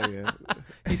 Yeah. yeah.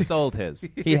 He sold his.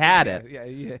 He had it,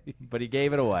 Yeah. but he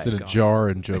gave it away It's in a jar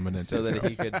in Joe Menendez. so that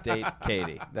he could date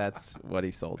Katie. That's what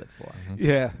he sold it for.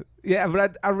 Yeah.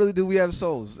 But I really do. We have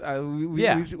souls.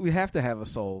 We have to have a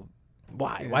soul.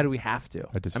 Why? Yeah. Why do we have to?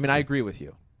 I disagree. mean, I agree with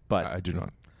you, but I do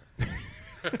not.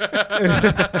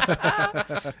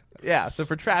 yeah. So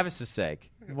for Travis's sake,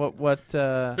 what's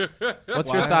your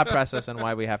thought process on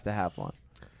why we have to have one?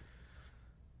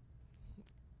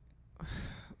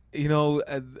 You know,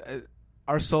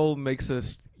 our soul makes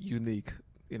us unique.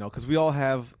 You know, because we all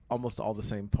have almost all the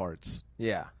same parts.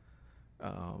 Yeah.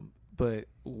 But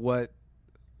what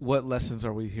lessons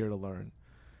are we here to learn?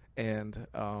 And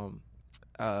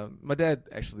my dad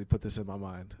actually put this in my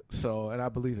mind. And I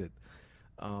believe it.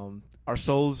 Our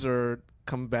souls are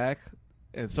come back,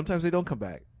 and sometimes they don't come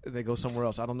back. They go somewhere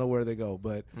else. I don't know where they go,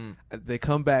 but they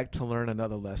come back to learn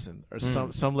another lesson, or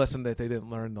some lesson that they didn't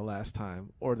learn the last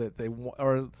time, or that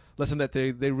or lesson that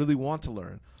they really want to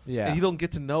learn. Yeah. And you don't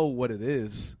get to know what it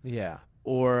is. Yeah.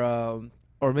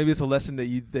 Or maybe it's a lesson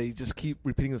that they just keep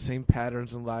repeating the same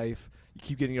patterns in life. You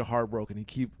keep getting your heart broken. You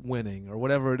keep winning, or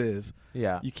whatever it is.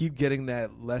 Yeah. You keep getting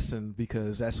that lesson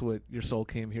because that's what your soul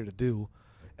came here to do.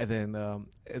 And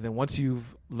then once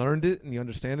you've learned it and you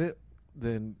understand it,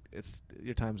 then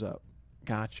your time's up.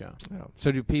 Gotcha. Yeah.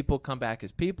 So do people come back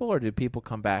as people, or do people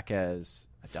come back as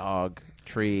a dog,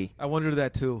 tree? I wonder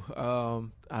that too.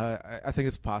 I think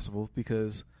it's possible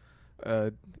because,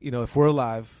 if we're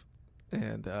alive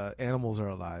and animals are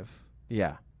alive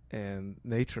Yeah. and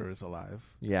nature is alive,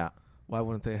 Yeah. why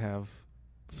wouldn't they have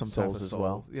some Souls type of as soul?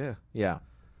 well? Yeah. Yeah.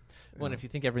 Well, and if you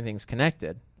think everything's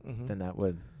connected, Mhm. then that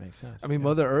would make sense. I mean, Yeah.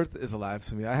 Mother Earth is alive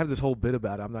to me. I have this whole bit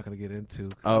about it. I'm not going to get into.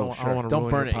 Oh, I sure. wanna Don't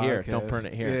ruin burn your it here. Don't podcast. burn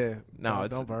it here. Yeah. No,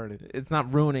 don't burn it. It's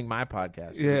not ruining my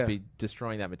podcast. It Yeah. would be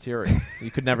destroying that material. You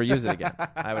could never use it again.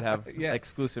 I would have Yeah.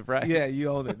 exclusive rights. Yeah, you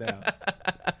own it now.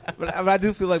 but I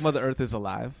do feel like Mother Earth is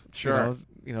alive. Sure.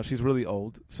 You know, she's really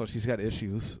old, so she's got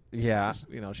issues. Yeah.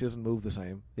 You know, she doesn't move the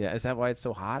same. Yeah. Is that why it's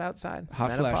so hot outside?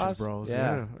 Hot Menopause? flashes, bros.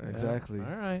 Yeah, exactly. All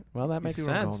right. Well, that You makes see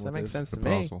where I'm sense. going That with makes this. sense to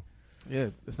me. Menopausal. Yeah,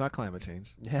 it's not climate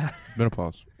change. Yeah.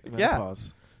 Menopause. Yeah.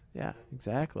 Menopause, Yeah.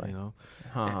 Exactly. you know.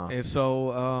 Uh-huh. And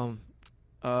so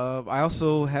I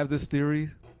also have this theory.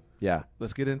 Yeah.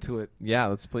 Let's get into it. Yeah.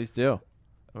 Let's please do.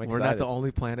 I'm excited. We're not the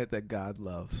only planet that God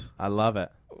loves. I love it.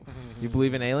 You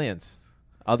believe in aliens,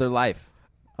 other life,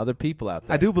 other people out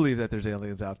there. I do believe that there's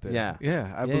aliens out there. Yeah.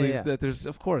 Yeah. I Yeah, believe yeah. that there's,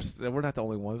 of course, that we're not the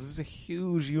only ones. This is a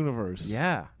huge universe.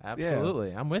 Yeah,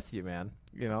 absolutely. I'm with you, man.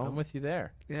 You know? I'm with you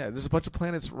there. Yeah, there's a bunch of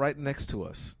planets right next to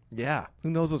us. Yeah. Who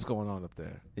knows what's going on up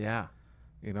there? Yeah.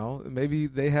 You know, maybe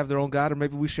they have their own God, or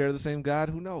maybe we share the same God.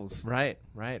 Who knows? Right.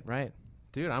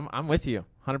 Dude, I'm with you.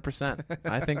 100%.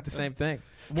 I think the same thing.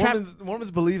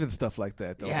 Mormons believe in stuff like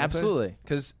that, though. Yeah, absolutely.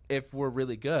 Because if we're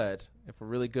really good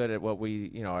at what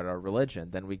we, at our religion,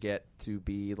 then we get to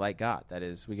be like God. That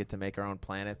is, we get to make our own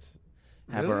planets,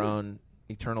 have our own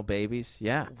eternal babies.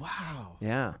 Yeah. Wow.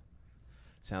 Yeah.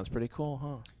 Sounds pretty cool,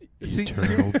 huh?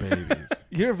 Eternal babies.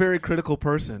 You're a very critical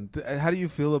person. How do you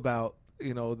feel about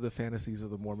the fantasies of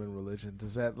the Mormon religion?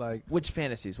 Does that which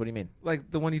fantasies? What do you mean?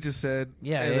 Like the one you just said?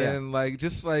 Yeah, and then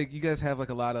just you guys have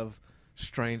a lot of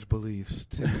strange beliefs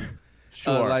too.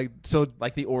 Sure. Like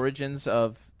the origins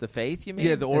of the faith, you mean?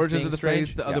 Yeah, the origins of the strange?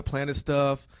 faith, the other planet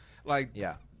stuff.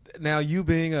 Yeah. Now you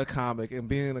being a comic it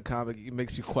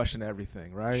makes you question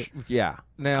everything, right? Yeah.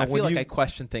 Now I feel like I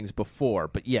questioned things before,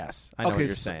 but yes, I know what you're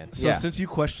saying. So since you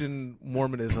question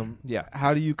Mormonism,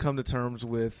 how do you come to terms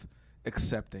with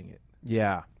accepting it?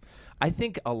 Yeah. I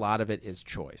think a lot of it is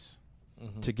choice,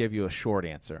 to give you a short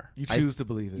answer. You choose to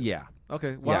believe it. Yeah.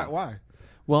 Okay. Why? Yeah. Why?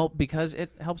 Well, because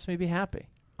it helps me be happy,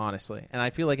 honestly. And I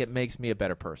feel like it makes me a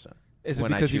better person. Is it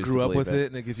because you grew up with it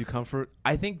and it gives you comfort?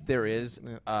 I think there is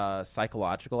a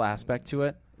psychological aspect to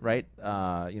it, right?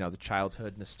 The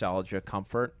childhood nostalgia,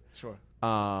 comfort. Sure.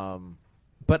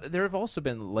 But there have also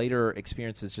been later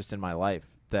experiences just in my life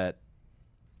that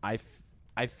I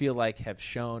feel like have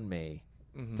shown me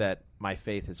that my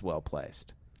faith is well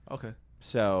placed. Okay.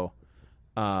 So,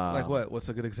 like what? What's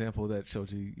a good example that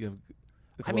showed you?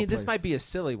 This might be a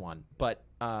silly one, but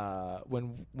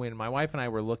when my wife and I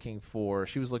were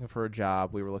she was looking for a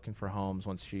job. We were looking for homes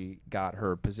once she got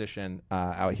her position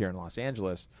out here in Los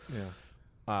Angeles. Yeah.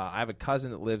 I have a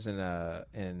cousin that lives in La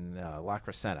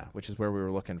Crescenta, which is where we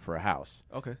were looking for a house.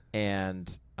 Okay.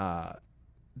 And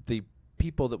the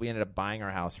people that we ended up buying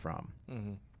our house from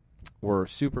were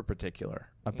super particular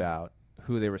about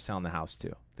who they were selling the house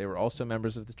to. They were also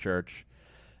members of the church,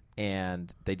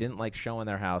 and they didn't like showing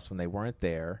their house when they weren't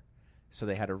there. So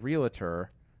they had a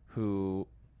realtor who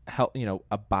helped,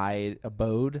 abided.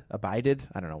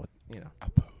 I don't know what,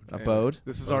 abode.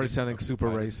 This is already sounding super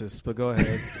racist, but go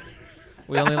ahead.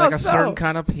 We only like a certain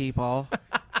kind of people.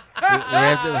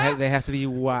 They have to be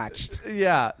watched.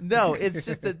 Yeah. No, it's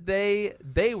just that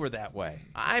they were that way.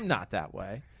 I'm not that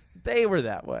way. They were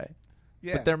that way.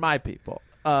 Yeah. But they're my people.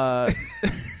 But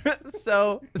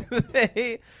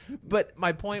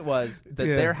my point was that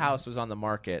their house was on the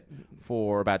market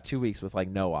for about 2 weeks with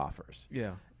no offers.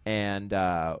 Yeah. And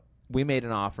we made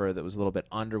an offer that was a little bit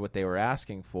under what they were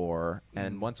asking for.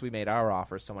 And once we made our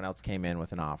offer, someone else came in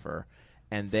with an offer.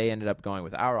 And they ended up going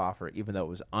with our offer, even though it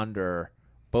was under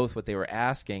both what they were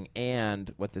asking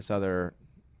and what this other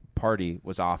party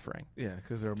was offering. Yeah,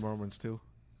 because they're Mormons too.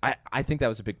 I think that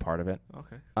was a big part of it.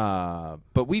 Okay.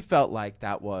 But we felt like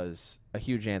that was a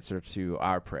huge answer to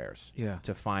our prayers. Yeah.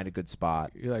 To find a good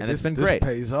spot. You're like, and it's been great. This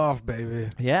pays off, baby.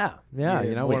 Yeah.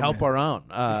 We help our own.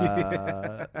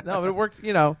 No, but it worked,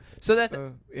 So that's...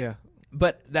 yeah.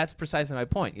 But that's precisely my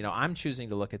point. I'm choosing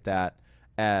to look at that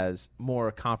as more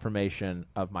a confirmation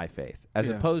of my faith, as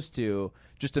opposed to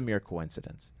just a mere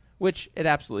coincidence, which it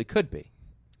absolutely could be.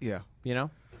 Yeah. Yeah,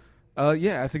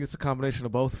 I think it's a combination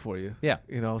of both for you. Yeah.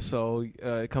 So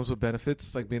it comes with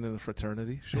benefits, like being in a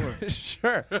fraternity. Sure.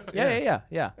 Sure. Yeah.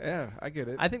 Yeah, I get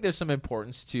it. I think there's some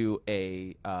importance to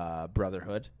a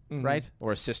brotherhood, right?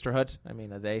 Or a sisterhood. I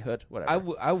mean, a theyhood,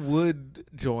 whatever. I would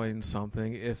join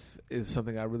something if it's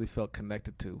something I really felt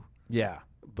connected to. Yeah.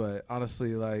 But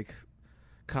honestly,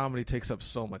 comedy takes up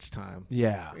so much time.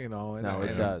 Yeah. It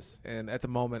does. And at the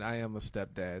moment, I am a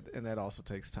stepdad, and that also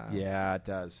takes time. Yeah, it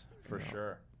does, for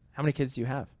sure. How many kids do you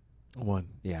have? One.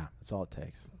 Yeah, that's all it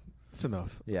takes. It's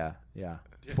enough. Yeah.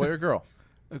 Boy or girl?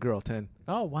 A girl, 10.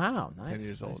 Oh, wow. Nice. 10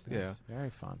 years old, nice. yeah. Very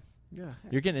fun. Yeah.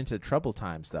 You're getting into trouble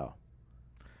times, though.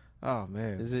 Oh,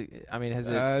 man. Has it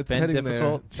it's been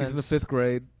difficult? She's in the 5th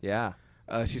grade. Yeah.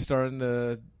 She's starting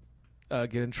to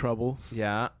get in trouble.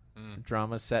 Yeah.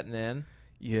 Drama's setting in.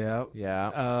 Yeah.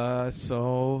 Yeah.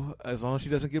 So as long as she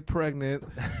doesn't get pregnant.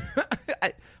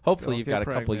 Hopefully you've got a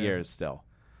couple years still.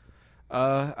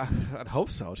 I'd hope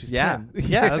so. She's 10.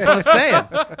 Yeah, that's what I'm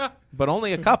saying. But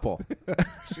only a couple.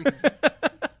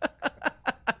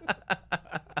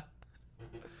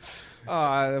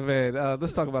 Oh, man.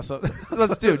 Let's talk about something.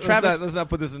 Let's do it. Travis. Let's not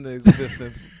put this into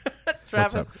existence.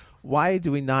 Travis, why do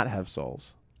we not have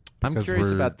souls? I'm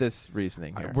curious about this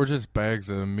reasoning here. We're just bags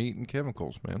of meat and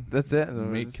chemicals, man. That's it?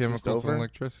 Meat, chemicals, and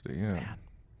electricity, yeah. Man.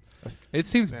 It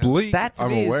seems bleak. That to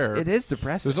I'm me aware. It is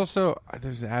depressing.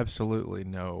 There's absolutely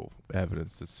no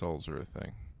evidence that souls are a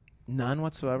thing. None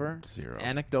whatsoever? Zero.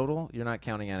 Anecdotal? You're not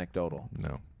counting anecdotal.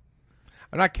 No.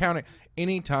 I'm not counting.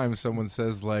 Anytime someone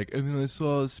says like, and then I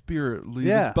saw a spirit leave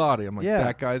his body, I'm like,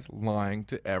 that guy's lying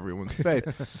to everyone's face.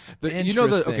 You know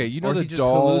the or the he just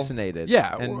doll hallucinated,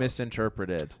 and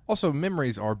misinterpreted. Also,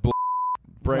 memories are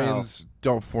brains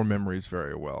don't form memories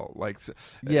very well. Like, to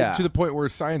the point where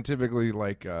scientifically,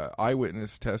 like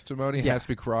eyewitness testimony has to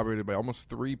be corroborated by almost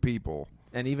 3 people.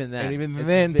 And even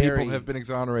then, people have been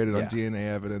exonerated on DNA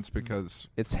evidence because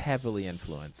it's heavily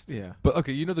influenced. Yeah. But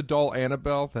okay, you know the doll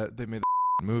Annabelle that they made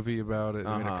the movie about it.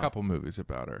 They made a couple movies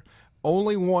about her.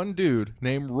 Only one dude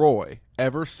named Roy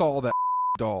ever saw that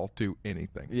doll do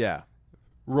anything. Yeah.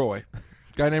 Roy.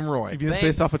 Guy named Roy. It's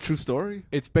based off a true story?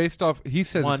 It's based off... He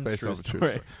says it's based off a true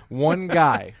story. One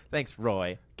guy... Thanks,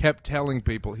 Roy. ...kept telling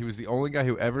people he was the only guy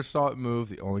who ever saw it move,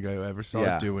 the only guy who ever saw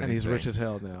it do anything. And he's rich as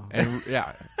hell now. And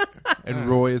and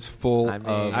Roy is full of...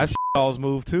 I see dolls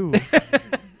move, too.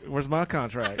 Where's my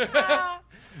contract?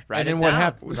 Write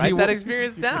that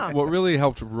experience down. What really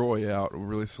helped Roy out, what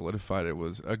really solidified it,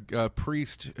 was a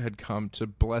priest had come to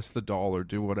bless the doll or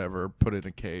do whatever, put it in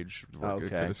a cage where it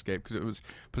could escape because it was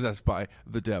possessed by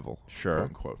the devil. Sure, quote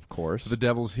unquote. Of course. So the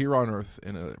devil's here on Earth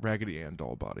in a Raggedy Ann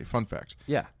doll body. Fun fact.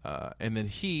 Yeah. And then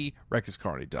he wrecked his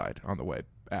car and he died on the way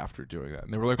after doing that.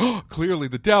 And they were like, oh, clearly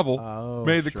the devil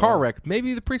made the car wreck.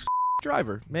 Maybe the priest was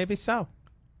driver. Maybe so.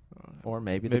 Or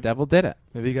maybe the devil did it.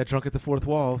 Maybe he got drunk at the fourth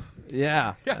wall.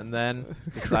 Yeah. And then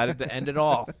decided to end it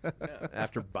all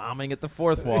after bombing at the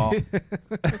fourth wall.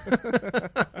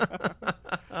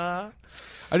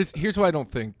 Here's why I don't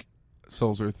think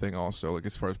souls are a thing also, like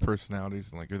as far as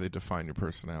personalities and like, or they define your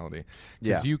personality.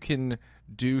 Because you can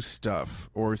do stuff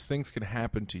or things can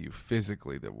happen to you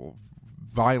physically that will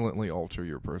violently alter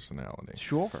your personality.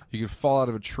 Sure. You can fall out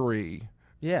of a tree.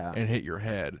 Yeah. And hit your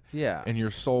head. Yeah. And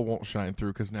your soul won't shine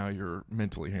through because now you're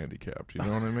mentally handicapped. You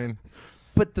know what I mean?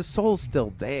 But the soul's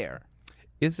still there.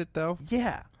 Is it, though?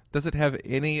 Yeah. Does it have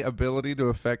any ability to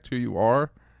affect who you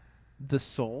are? The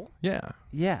soul? Yeah.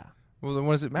 Yeah. Well, then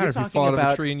what does it matter if you fall out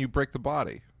of a tree and you break the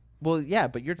body? Well, yeah,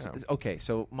 but you're... okay,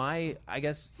 so I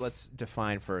guess let's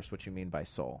define first what you mean by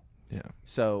soul. Yeah.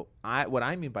 So what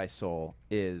I mean by soul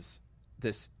is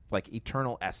this... like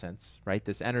eternal essence, right?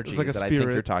 This energy like that spirit, I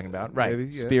think you're talking about. Right.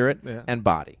 Maybe, spirit and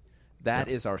body. That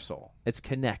is our soul. It's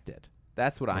connected.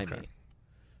 That's what I mean.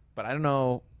 But I don't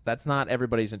know. That's not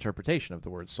everybody's interpretation of the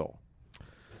word soul.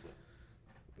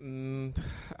 I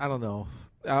don't know.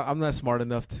 I'm not smart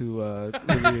enough to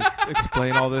really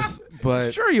explain all this,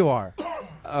 but sure you are.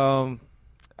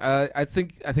 I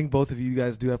think both of you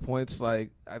guys do have points.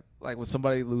 Like when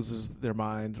somebody loses their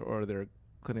mind or they're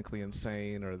clinically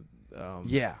insane or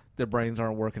their brains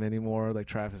aren't working anymore, like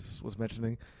Travis was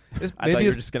mentioning. I thought you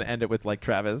were just going to end it with like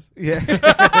Travis. Yeah.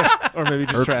 Or maybe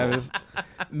just Travis.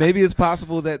 Maybe it's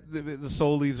possible that the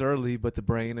soul leaves early, but the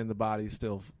brain and the body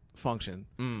still function.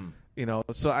 You know,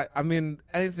 so I mean,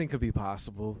 anything could be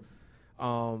possible.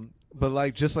 But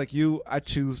like, just like you, I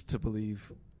choose to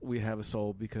believe we have a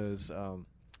soul because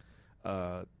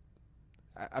I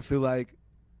feel like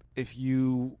if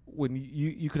when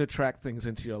you can attract things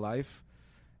into your life.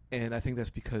 And I think that's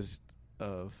because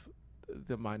of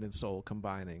the mind and soul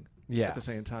combining at the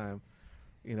same time,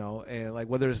 you know. And like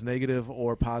whether it's negative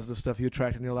or positive stuff you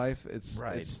attract in your life,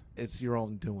 it's your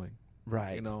own doing,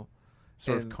 right? You know,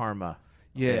 sort of karma.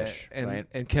 Yeah,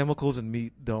 and chemicals and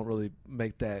meat don't really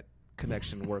make that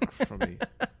connection work for me.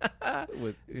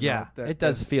 It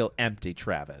does feel empty,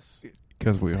 Travis.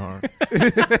 Because we are.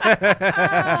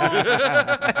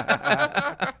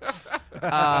 Oh,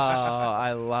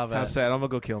 I love it. How sad. I'm going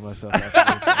to go kill myself.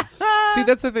 See,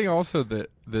 that's the thing also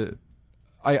that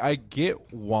I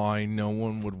get why no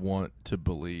one would want to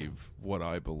believe what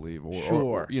I believe.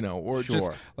 Or just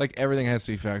like everything has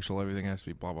to be factual, everything has to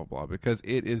be blah, blah, blah, because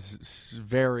it is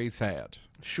very sad.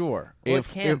 Sure. Well, it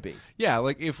can be. Yeah,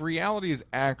 like if reality is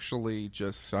actually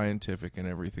just scientific and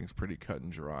everything's pretty cut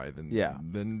and dry,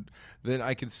 then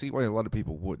I can see why a lot of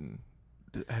people wouldn't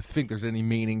think there's any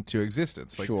meaning to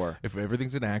existence. Like, sure. If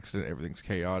everything's an accident, everything's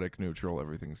chaotic, neutral,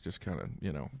 everything's just kind of,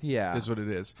 is what it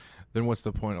is, then what's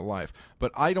the point of life?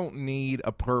 But I don't need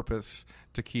a purpose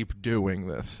to keep doing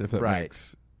this, if that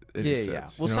makes any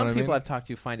sense. Well, some people I've talked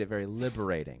to find it very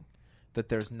liberating that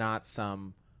there's not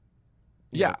some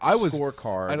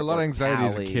scorecard. I had a lot of anxiety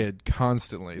as a kid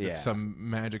constantly that some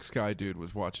magic sky dude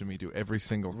was watching me do every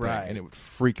single thing, and it would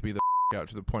freak me the out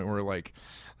to the point where like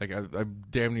I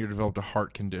damn near developed a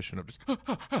heart condition of just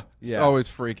always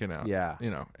freaking out. Yeah.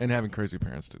 And having crazy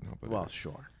parents didn't help it. Well,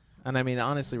 sure. And I mean,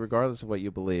 honestly, regardless of what you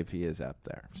believe, he is out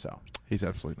there. So he's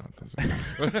absolutely not.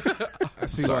 I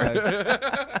see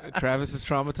why Travis is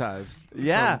traumatized.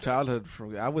 Yeah. From childhood.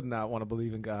 I would not want to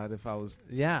believe in God if I was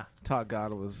taught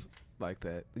God was like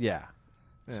that. Yeah.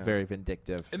 It's very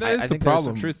vindictive. And that is I the think problem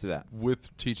there's some truth to that.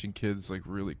 with teaching kids like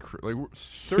really Certain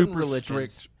super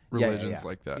religions. strict religions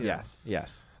like that.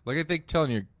 Yes. Like I think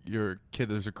telling your kid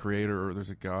there's a creator or there's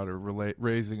a God or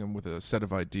raising them with a set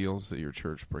of ideals that your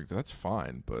church brings, that's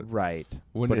fine. But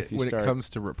when it comes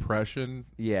to repression,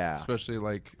 especially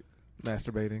like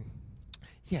masturbating.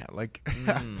 Yeah, like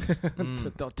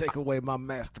don't take away my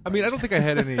masturbation. I mean, I don't think I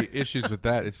had any issues with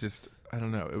that. It's just I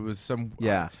don't know. It was some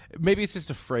maybe it's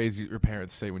just a phrase your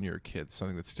parents say when you're a kid,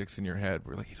 something that sticks in your head.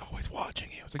 Where like he's always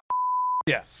watching you. It's like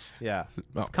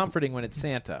It's comforting when it's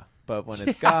Santa, but when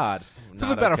it's God,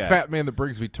 something about a fat man that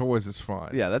brings me toys is fine.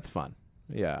 Yeah, that's fun.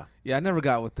 Yeah, I never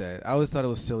got with that. I always thought it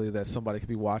was silly that somebody could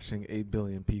be watching 8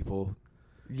 billion people.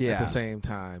 At the same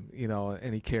time,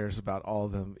 and he cares about all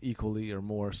of them equally or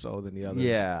more so than the others.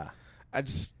 Yeah,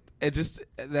 that's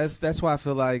why I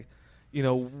feel like,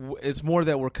 it's more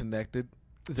that we're connected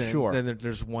than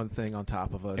there's one thing on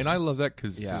top of us. And I love that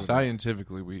because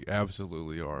scientifically we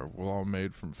absolutely are. We're all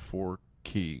made from 4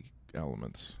 key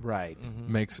elements. Right.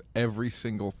 Mm-hmm. Makes every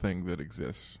single thing that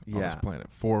exists on this planet.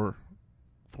 4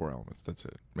 elements. That's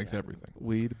it. Makes everything.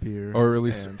 Weed, beer, or at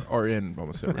least are in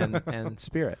almost everything. and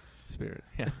spirit.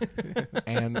 Yeah.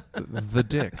 And the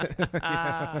dick.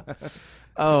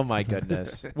 Oh my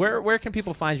goodness. Where can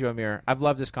people find you, Amir? I've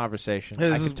loved this conversation.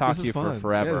 I could talk to you for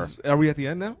forever. Are we at the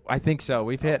end now? I think so.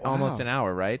 We've hit almost an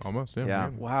hour, right? Almost,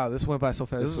 yeah. Wow, this went by so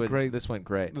fast. This was great. This went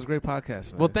great. It was a great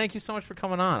podcast, man. Well, thank you so much for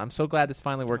coming on. I'm so glad this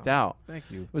finally worked out. Thank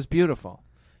you. It was beautiful.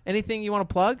 Anything you want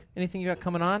to plug? Anything you got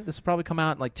coming on? This will probably come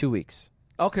out in like 2 weeks.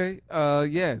 Okay.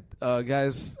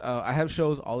 Guys, I have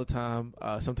shows all the time.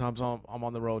 Sometimes I'm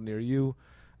on the road near you.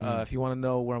 If you want to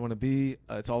know where I'm going to be,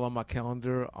 it's all on my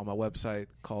calendar on my website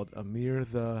called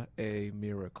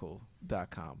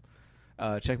AmirTheAMiracle.com.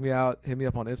 Check me out. Hit me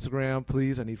up on Instagram,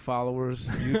 please. I need followers.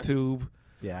 YouTube.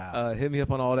 Hit me up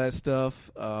on all that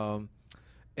stuff. And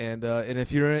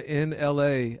if you're in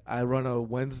LA, I run a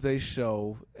Wednesday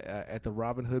show at the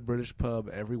Robin Hood British Pub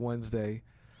every Wednesday.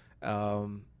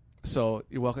 So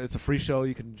you're welcome. It's a free show.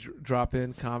 You can drop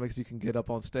in comics. You can get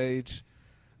up on stage.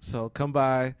 So come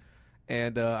by.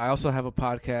 And I also have a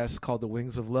podcast called The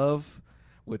Wings of Love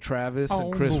with Travis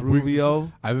and Chris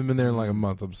Rubio. I haven't been there in like a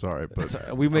month. I'm sorry,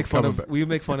 but we make fun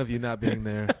of you not being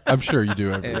there. I'm sure you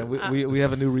do. And we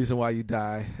have a new reason why you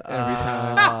die every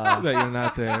time that you're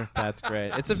not there. That's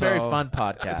great. It's a very fun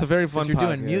podcast. It's a very fun. You're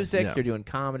doing music. You're doing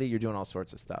comedy. You're doing all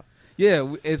sorts of stuff.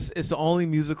 Yeah, it's the only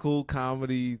musical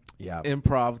comedy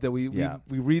improv that we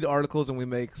read articles and we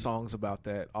make songs about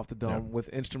that off the dome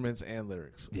with instruments and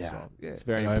lyrics. Yeah, so, it's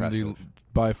very impressive. I'm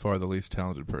by far the least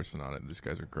talented person on it. These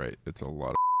guys are great. It's a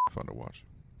lot of fun to watch.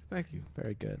 Thank you.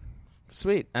 Very good.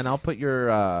 Sweet. And I'll put your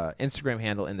Instagram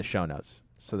handle in the show notes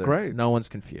so that no one's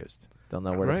confused. They'll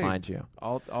know where to find you.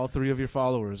 All 3 of your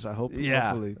followers, I hope. Yeah.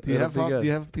 Hopefully. Do you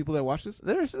have people that watch this?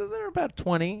 There are about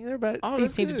 20. There are about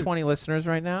 18 to 20 listeners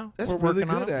right now. That's We're really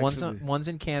working good, on it. actually. One's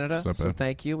in Canada, so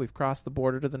thank you. We've crossed the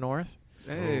border to the north.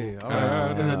 Hey, all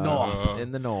right. In the north.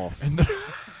 In the north. It's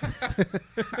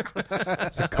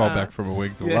a callback from A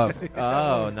Wings of Love.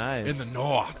 Oh, nice. In the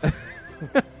north.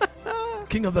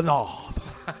 King of the North.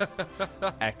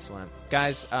 Excellent.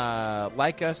 Guys,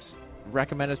 like us.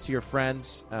 Recommend us to your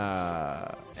friends,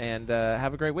 and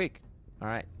have a great week. All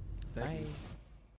right. Thank you.